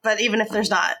 but even if there's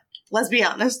not, let's be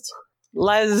honest.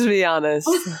 Let's be honest.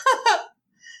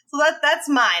 So that's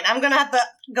mine. I'm gonna have to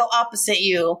go opposite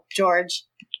you, George.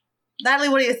 Natalie,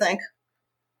 what do you think?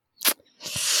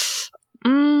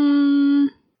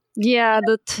 Yeah,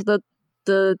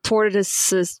 the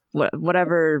tortoise is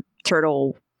whatever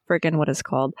turtle, freaking what it's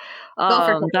called.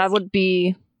 That would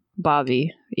be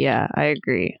Bobby. Yeah, I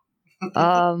agree.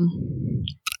 I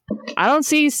don't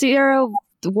see Sierra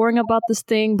worrying about this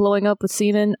thing blowing up with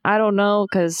semen. I don't know,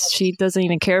 because she doesn't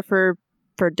even care for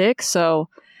dick, so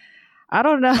I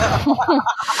don't know. I thought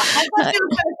you were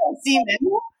gonna say semen.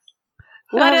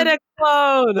 Let it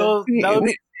explode. No, that would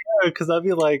be because I'd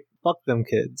be like, fuck them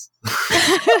kids.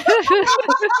 It's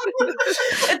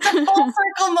a full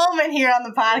circle moment here on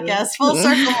the podcast. Full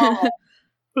circle moment.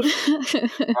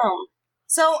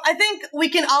 So I think we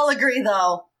can all agree,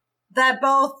 though, that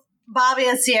both Bobby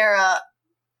and Sierra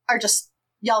are just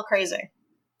y'all crazy.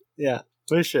 Yeah,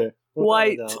 for sure.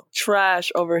 White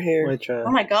trash over here. White trash.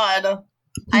 Oh my god.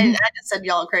 I just said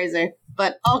y'all crazy.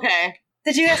 But okay.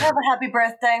 Did you guys have a happy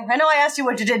birthday? I know I asked you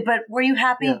what you did, but were you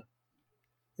happy? Yeah,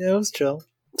 it was chill.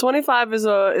 25 is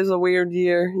a weird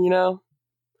year, you know?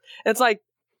 It's like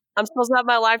I'm supposed to have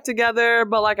my life together,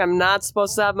 but like I'm not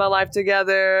supposed to have my life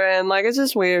together, and like it's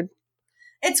just weird.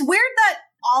 It's weird that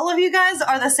all of you guys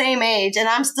are the same age, and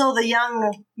I'm still the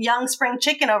young spring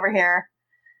chicken over here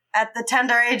at the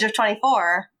tender age of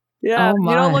 24. Yeah, Oh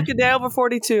you don't my. look a day over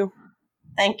 42.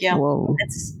 Thank you. Whoa.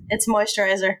 It's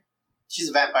moisturizer. She's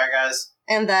a vampire, guys.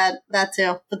 And that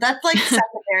too. But that's like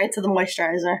secondary to the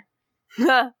moisturizer.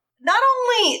 Not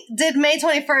only did May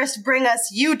 21st bring us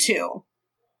you two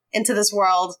into this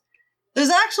world, there's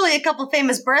actually a couple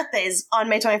famous birthdays on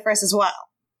May 21st as well.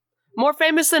 More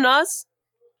famous than us?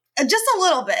 Just a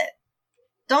little bit.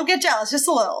 Don't get jealous, just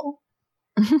a little.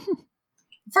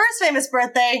 First famous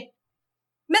birthday,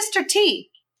 Mr.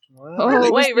 T. Wow.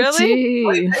 Oh, Wait, Mr. really?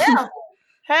 T. Yeah.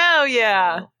 Hell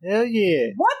yeah. Hell yeah.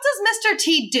 What does Mr.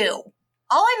 T do?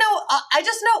 All I know, I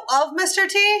just know of Mr.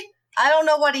 T. I don't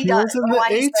know what he He does. was in or the why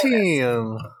he's A famous.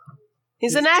 team.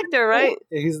 He's an actor, right?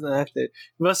 Yeah, he's an actor.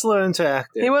 Wrestler into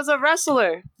actor. He was a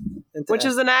wrestler, Into which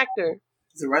is an actor.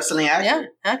 He's a wrestling Yeah, actor.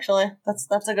 actually,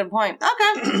 that's a good point.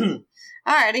 Okay,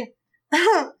 alrighty.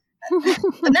 The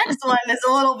next one is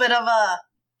a little bit of a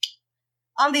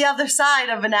on the other side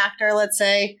of an actor. Let's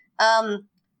say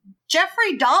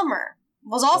Jeffrey Dahmer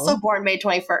was also born May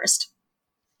 21st.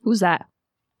 Who's that?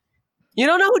 You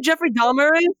don't know who Jeffrey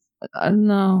Dahmer is?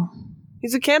 No.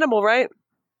 He's a cannibal, right?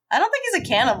 I don't think he's a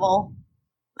cannibal.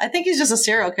 I think he's just a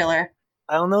serial killer.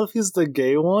 I don't know if he's the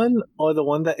gay one or the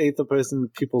one that ate the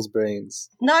people's brains.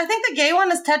 No, I think the gay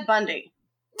one is Ted Bundy.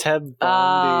 Ted Bundy,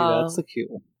 Oh. that's the cute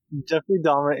one. Jeffrey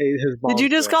Dahmer ate his mom's Did you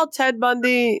just brain. call Ted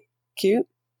Bundy cute?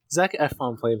 Zac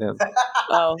Efron played him.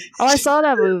 Oh. Oh, I saw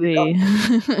that movie.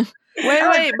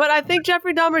 Wait, but I think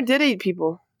Jeffrey Dahmer did eat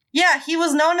people. Yeah, he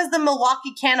was known as the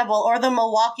Milwaukee Cannibal or the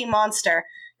Milwaukee Monster.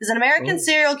 He's an American Oh.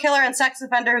 serial killer and sex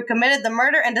offender who committed the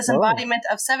murder and disembodiment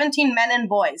of 17 men and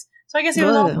boys. So I guess he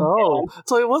was Good. also Oh,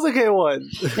 so it was a gay one.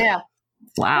 yeah.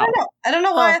 Wow. I don't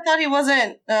know why I thought he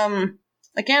wasn't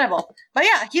a cannibal. But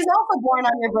yeah, he's also born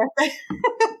on your birthday.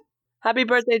 Happy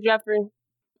birthday, Jeffrey.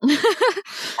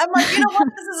 I'm like, you know what?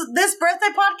 This birthday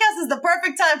podcast is the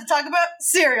perfect time to talk about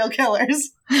serial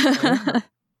killers.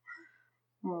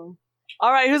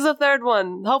 All right, who's the third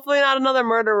one? Hopefully not another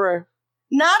murderer.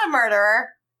 Not a murderer.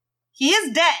 He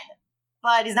is dead,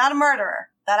 but he's not a murderer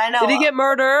that I know. Did he of. get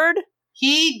murdered?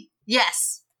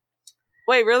 Yes.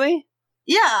 Wait, really?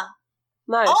 Yeah.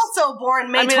 Nice. Also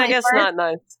born May 21st. I guess not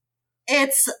nice.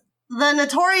 It's the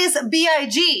notorious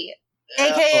B.I.G.,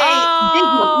 a.k.a.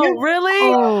 Oh, Biggie.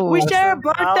 really? Oh. We share a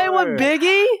That's birthday an with hour.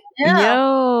 Biggie? Yeah.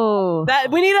 Yo.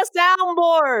 That we need a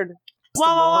soundboard.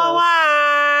 Wah, wah, wah,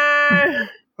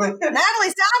 wah.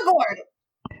 Natalie,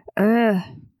 soundboard.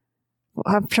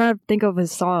 I'm trying to think of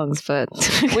his songs, but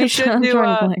We should I'm do,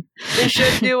 trying to blank. We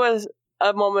should do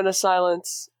a moment of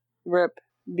silence. Rip.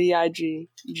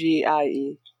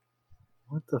 B-I-G-G-I-E.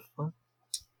 What the fuck?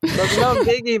 Doesn't know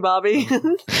Biggie, Bobby.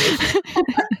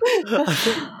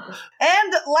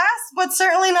 And last but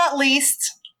certainly not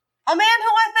least, a man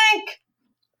who I think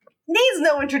needs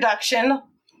no introduction.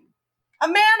 A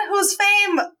man whose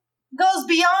fame goes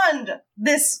beyond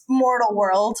this mortal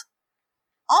world.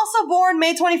 Also born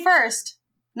May 21st,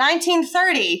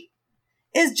 1930,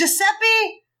 is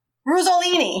Giuseppe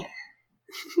Ruzzolini.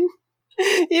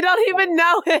 You don't even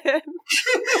know him.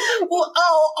 Well,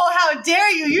 how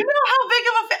dare you? You know how big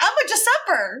of a fan. I'm a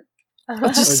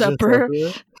Giuseppe.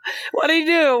 Giuseppe. What'd he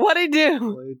do? What do you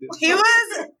do? He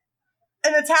was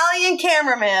an Italian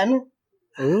cameraman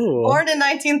Ooh. born in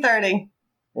 1930.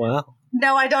 Wow.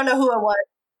 No, I don't know who it was.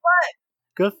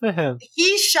 Good for him.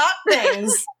 He shot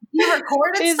things. He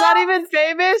recorded He's stuff. not even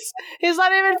famous. He's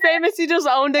not even famous. He just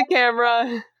owned a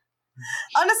camera.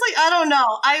 Honestly, I don't know.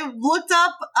 I looked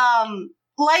up,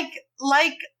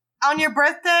 like on your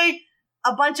birthday,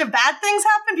 a bunch of bad things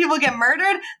happen. People get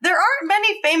murdered. There aren't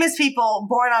many famous people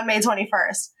born on May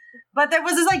 21st. But there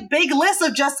was this like big list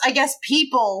of just, I guess,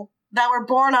 people that were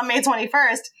born on May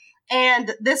 21st.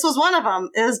 And this was one of them.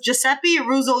 It was Giuseppe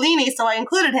Ruzzolini, so I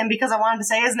included him because I wanted to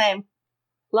say his name.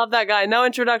 Love that guy. No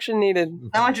introduction needed.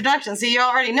 No introduction. See, you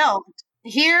already know.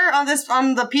 Here on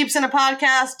the Peeps in a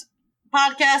podcast,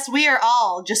 we are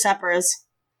all Giuseppes.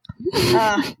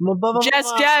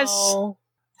 Just guess.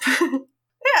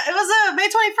 Yeah, it was May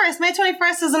 21st. May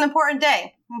 21st is an important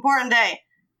day. Important day.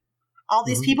 All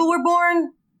these people were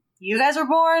born. You guys were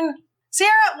born.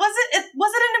 Sierra, was it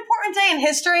an important day in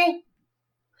history?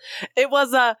 It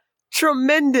was a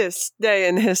tremendous day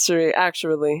in history,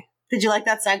 actually. Did you like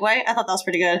that segue? I thought that was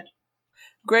pretty good.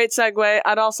 Great segue.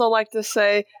 I'd also like to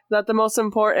say that the most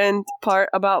important part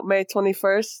about May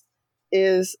 21st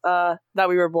is that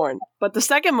we were born. But the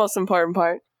second most important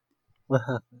part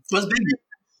Was Biggie.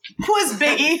 Was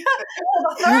Biggie.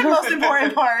 The third most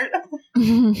important part.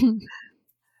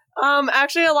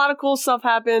 Actually a lot of cool stuff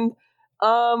happened.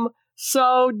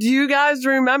 So do you guys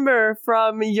remember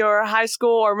from your high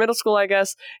school or middle school, I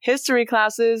guess, history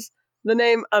classes, the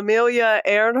name Amelia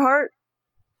Earhart?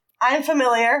 I'm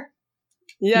familiar.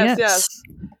 Yes.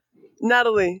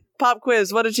 Natalie, pop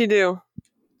quiz. What did she do?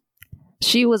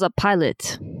 She was a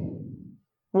pilot.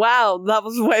 Wow, that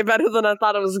was way better than I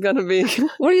thought it was going to be.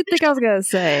 What do you think I was going to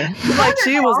say? Like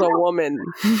she was a woman.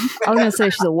 I was going to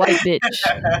say she's a white bitch.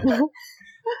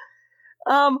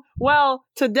 Well,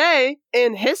 today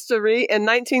in history, in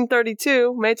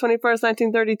 1932, May 21st,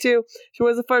 1932, she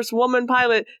was the first woman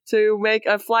pilot to make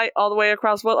a flight all the way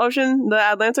across what ocean?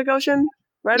 The Atlantic Ocean?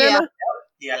 Right, Yeah. Emma?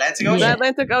 The Atlantic Ocean. The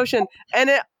Atlantic Ocean. And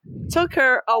it took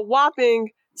her a whopping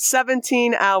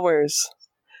 17 hours.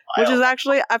 Which is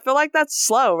actually, I feel like that's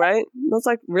slow, right? That's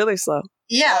like really slow.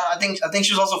 Yeah. I think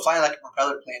she was also flying like a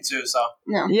propeller plane too. So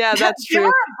No. Yeah, that's Give true. her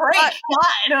a break.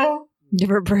 God. Give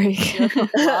her a break.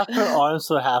 Half her arms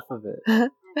for half of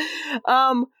it.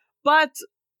 But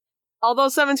although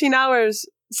 17 hours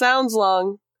sounds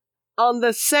long, on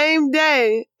the same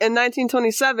day in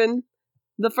 1927,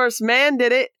 the first man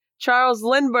did it, Charles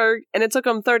Lindbergh, and it took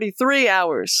him 33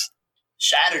 hours.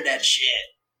 shattered that shit.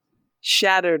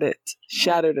 Shattered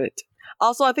it.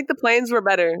 Also, I think the planes were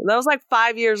better. That was like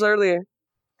 5 years earlier.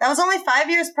 That was only 5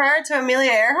 years prior to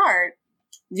Amelia Earhart.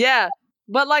 Yeah.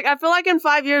 But like, I feel like in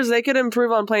 5 years, they could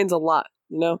improve on planes a lot,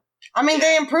 you know? I mean,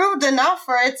 they improved enough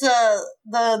for it to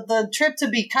the trip to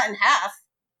be cut in half.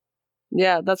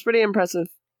 Yeah, that's pretty impressive.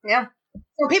 Yeah.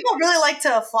 So people really like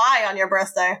to fly on your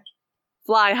birthday.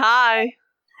 Fly high.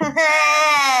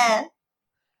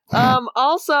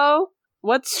 Also,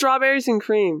 what's strawberries and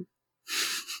cream?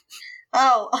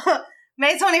 Oh,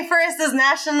 May 21st is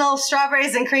National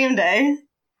Strawberries and Cream Day.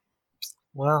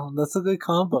 Wow, that's a good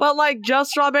combo. But like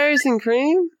just strawberries and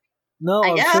cream? No, I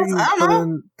I'm guess, saying you I don't put know.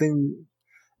 in thing.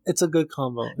 It's a good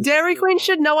combo. It's Dairy a good Queen combo.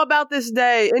 should know about this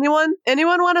day. Anyone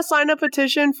want to sign a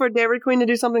petition for Dairy Queen to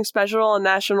do something special on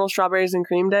National Strawberries and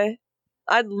Cream Day?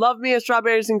 I'd love me a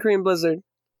strawberries and cream blizzard.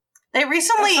 They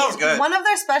recently, That sounds good. one of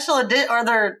their special or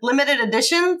their limited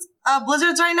editions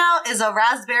blizzards right now is a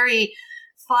raspberry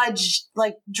fudge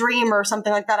like dream or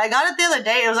something like that. I got it the other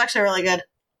day. It was actually really good.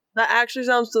 That actually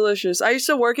sounds delicious. I used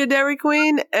to work at Dairy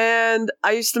Queen, and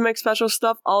I used to make special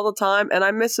stuff all the time, and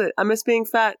I miss it. I miss being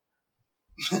fat.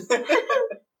 Do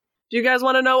you guys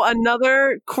want to know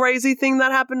another crazy thing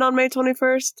that happened on May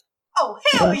 21st? Oh,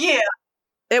 hell yeah.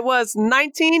 It was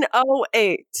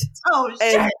 1908. Oh,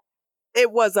 shit. And it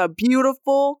was a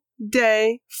beautiful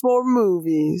day for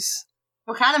movies.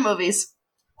 What kind of movies?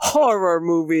 Horror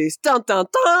movies. Dun dun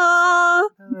dun!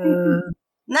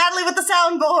 Natalie with the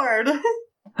soundboard.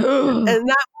 And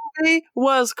that movie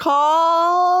was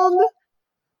called...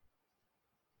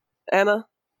 Anna?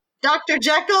 Dr.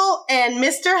 Jekyll and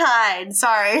Mr. Hyde.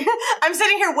 Sorry. I'm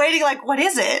sitting here waiting like, what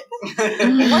is it? What's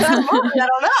that movie? I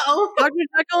don't know. Dr.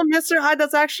 Jekyll and Mr. Hyde,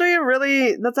 that's actually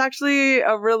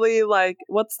a really, like,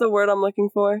 what's the word I'm looking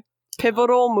for?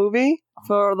 Pivotal movie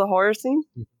for the horror scene?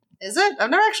 Is it? I've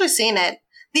never actually seen it.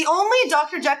 The only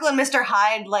Dr. Jekyll and Mr.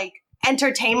 Hyde, like,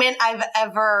 entertainment I've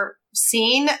ever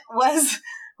seen was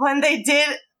when they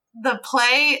did the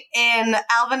play in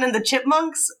Alvin and the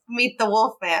Chipmunks Meet the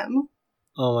Wolfman.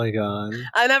 Oh my god.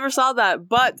 I never saw that,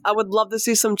 but I would love to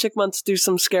see some Chickmunks do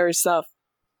some scary stuff.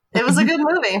 It was a good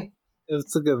movie.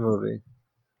 It's a good movie.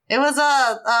 It was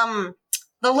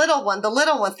the little one,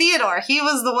 Theodore. He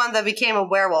was the one that became a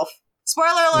werewolf.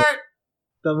 Spoiler alert.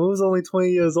 That movie's only 20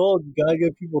 years old. You gotta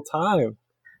give people time.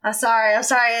 I'm sorry.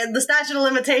 The statute of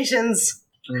limitations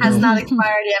has not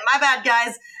expired yet. My bad,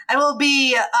 guys. I will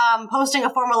be posting a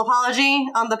formal apology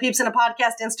on the Peeps in a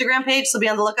Podcast Instagram page, so be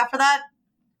on the lookout for that.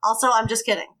 Also, I'm just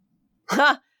kidding.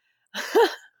 That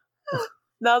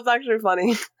was actually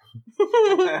funny.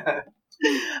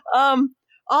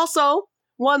 Also,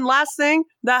 one last thing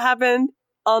that happened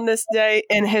on this day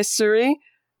in history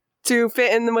to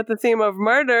fit in with the theme of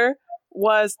murder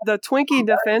was the Twinkie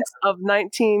defense of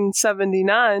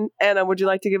 1979. Anna, would you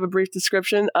like to give a brief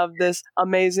description of this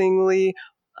amazingly,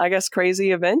 I guess,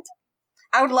 crazy event?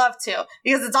 I would love to,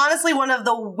 because it's honestly one of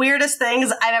the weirdest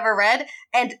things I've ever read,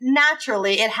 and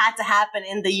naturally it had to happen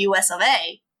in the US of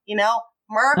A,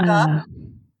 America.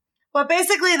 But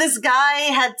basically this guy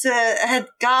had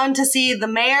gone to see the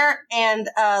mayor and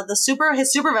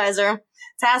his supervisor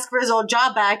to ask for his old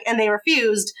job back, and they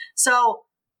refused. So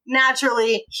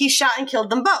naturally he shot and killed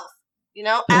them both,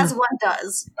 as one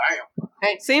does. Damn.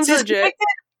 Right? Seems so he's legit. convicted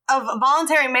of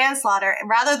voluntary manslaughter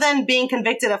rather than being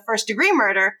convicted of first-degree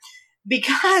murder,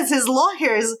 because his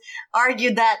lawyers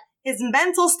argued that his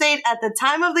mental state at the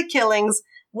time of the killings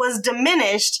was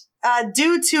diminished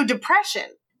due to depression.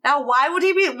 Now, why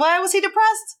was he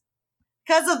depressed?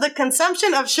 Because of the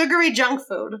consumption of sugary junk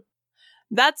food.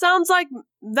 That sounds like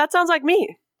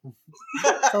me.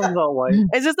 Sounds about white.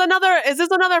 Is this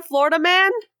another Florida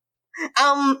man?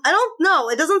 I don't know.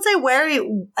 It doesn't say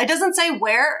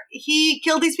where he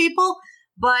killed these people,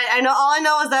 but all I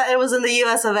know is that it was in the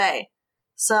US of A.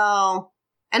 So,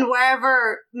 and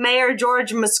wherever Mayor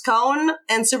George Moscone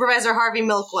and Supervisor Harvey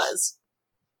Milk was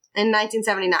in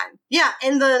 1979. Yeah,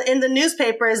 in the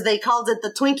newspapers they called it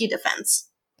the Twinkie defense.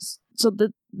 So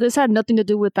this had nothing to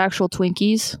do with actual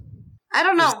Twinkies? I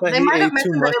don't know. Just that They he might have ate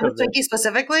too mentioned that much it was of it. Twinkies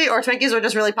specifically, or Twinkies were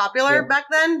just really popular back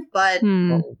then, but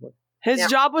His Yeah.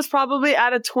 job was probably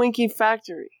at a Twinkie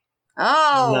factory.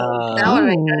 oh, that would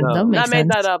make good. No. That makes I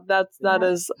made sense. that up. That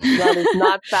is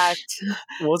not fact.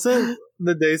 Wasn't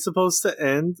the day supposed to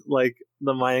end like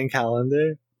the Mayan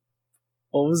calendar?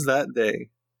 What was that day?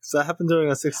 Because that happened during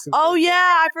our 16th Oh birthday.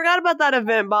 yeah, I forgot about that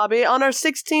event, Bobby. On our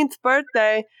 16th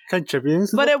birthday, Contributing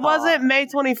to but the it wasn't pod. May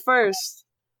 21st.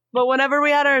 But whenever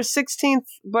we had our 16th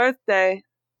birthday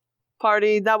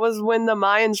party, that was when the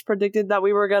Mayans predicted that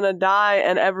we were gonna die,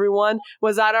 and everyone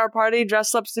was at our party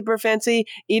dressed up super fancy,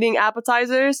 eating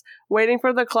appetizers, waiting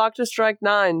for the clock to strike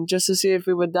 9 just to see if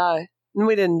we would die. And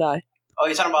we didn't die. Oh,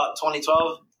 you're talking about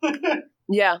 2012?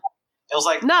 Yeah. It was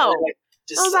like No.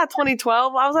 just I was at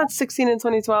 2012. I was at 16 in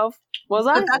 2012. Was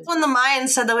I? But that's when the Mayans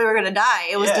said that we were going to die.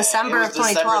 It was December of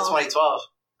 2012. December 2012.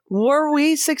 Were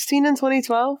we 16 in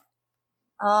 2012?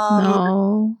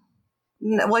 No.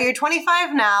 Well, you're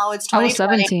 25 now. It's I was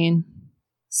 2020. 17.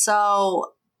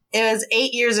 So it was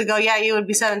 8 years ago. Yeah, you would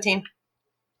be 17.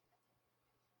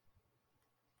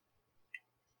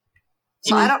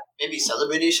 So I don't. Maybe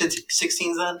celebrated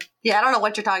 16s then? Yeah, I don't know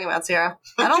what you're talking about, Sierra.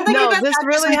 I don't think No, you guys this had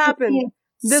really Christmas happened. Eve.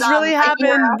 This Some really hiking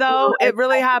happened, around though. the It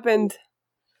really happened.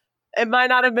 It might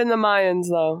not have been the Mayans,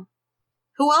 though.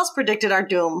 Who else predicted our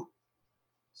doom?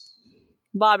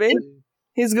 Bobby?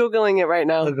 He's Googling it right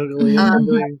now. I'm doing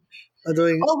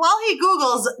Well, while he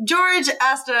Googles, George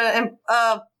asked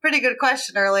a pretty good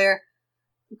question earlier.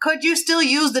 Could you still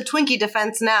use the Twinkie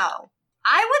defense now?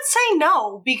 I would say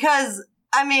no, because,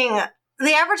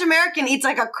 the average American eats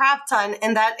like a crap ton,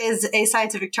 and that is a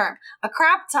scientific term. A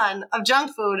crap ton of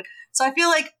junk food. So I feel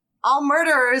like all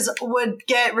murderers would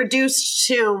get reduced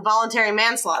to voluntary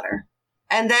manslaughter.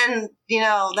 And then,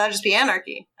 that'd just be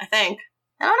anarchy, I think.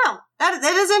 I don't know. That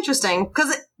is interesting,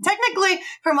 because technically,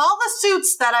 from all the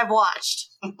Suits that I've watched,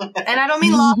 and I don't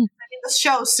mean Law, I mean the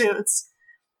show Suits,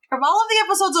 from all of the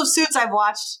episodes of Suits I've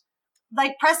watched,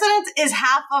 like precedent is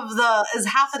half of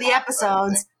the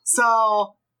episodes.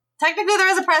 So technically, there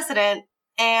is a precedent,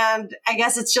 and I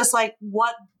guess it's just like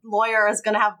what lawyer is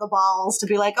going to have the balls to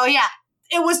be like, oh yeah,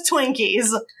 it was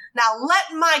Twinkies. Now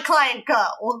let my client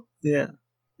go. Yeah,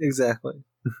 exactly.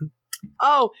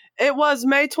 Oh, it was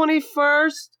May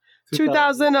 21st,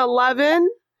 2011.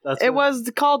 It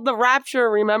was called The Rapture,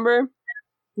 remember?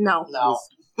 No. No.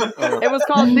 It was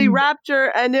called The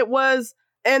Rapture, and it was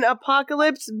an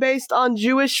apocalypse based on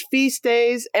Jewish feast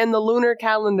days and the lunar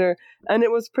calendar. And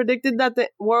it was predicted that the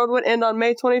world would end on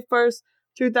May 21st,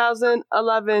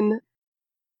 2011.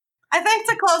 I think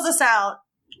to close us out,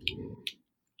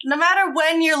 no matter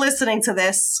when you're listening to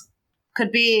this,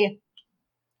 could be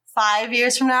 5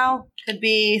 years from now, could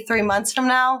be 3 months from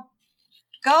now,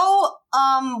 go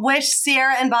wish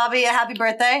Sierra and Bobby a happy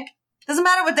birthday. Doesn't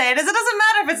matter what day it is. It doesn't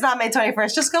matter if it's not May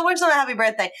 21st. Just go wish them a happy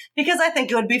birthday. Because I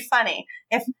think it would be funny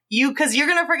if because you're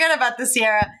going to forget about this,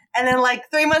 Sierra, and then like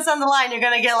 3 months down the line, you're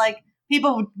going to get like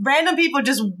random people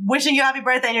just wishing you happy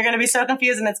birthday, and you're going to be so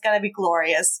confused, and it's going to be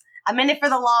glorious. I'm in it for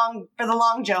the long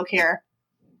joke here.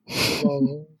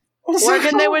 Where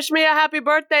can they wish me a happy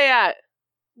birthday at?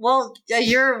 Well,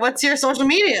 what's your social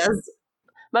medias?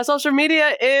 My social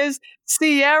media is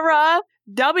Sierra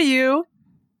W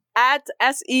at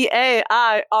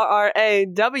SEAIRRAW.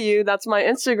 That's my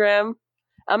Instagram.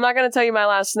 I'm not going to tell you my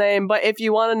last name, but if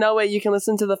you want to know it, you can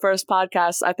listen to the first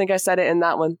podcast. I think I said it in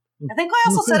that one. I think I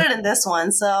also said it in this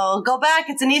one, so go back.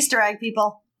 It's an Easter egg,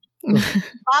 people.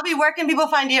 Bobby, where can people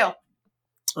find you?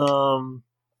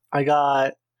 I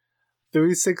got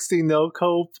 360 no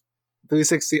cope,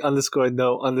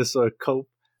 360_no_cope.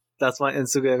 That's my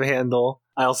Instagram handle.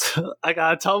 I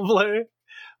got a Tumblr.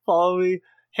 Follow me.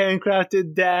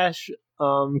 Handcrafted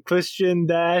Christian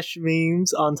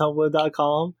memes on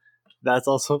tumblr.com. That's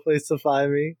also a place to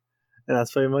find me. And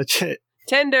that's pretty much it.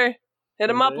 Tinder. Hit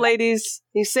him up, ladies.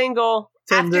 He's single.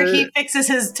 Tinder. After he fixes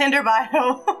his Tinder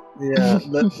bio. Yeah.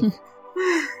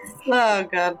 Oh,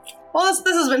 God. Well,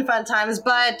 this has been fun times,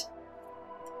 but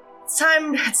it's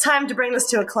time to bring this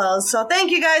to a close. So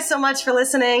thank you guys so much for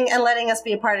listening and letting us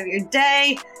be a part of your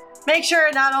day. Make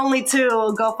sure not only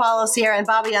to go follow Sierra and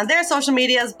Bobby on their social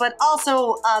medias, but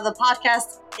also the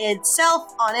podcast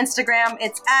itself on Instagram.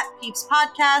 It's at Peeps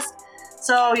Podcast.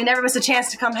 So you never miss a chance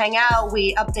to come hang out.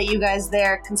 We update you guys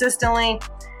there consistently.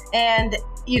 And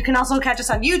you can also catch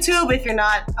us on YouTube if you're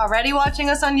not already watching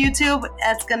us on YouTube.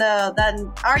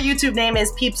 Then our YouTube name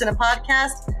is Peeps in a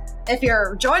Podcast. If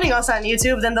you're joining us on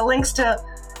YouTube, then the links to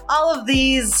all of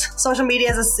these social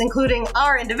medias, including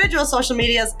our individual social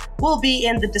medias, will be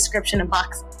in the description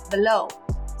box below.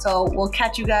 So we'll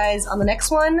catch you guys on the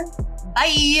next one.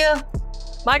 Bye!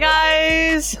 Bye,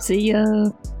 guys! See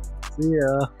ya.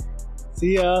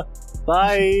 See ya.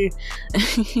 Bye.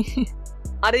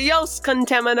 Adios,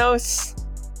 contaminos.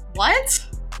 What?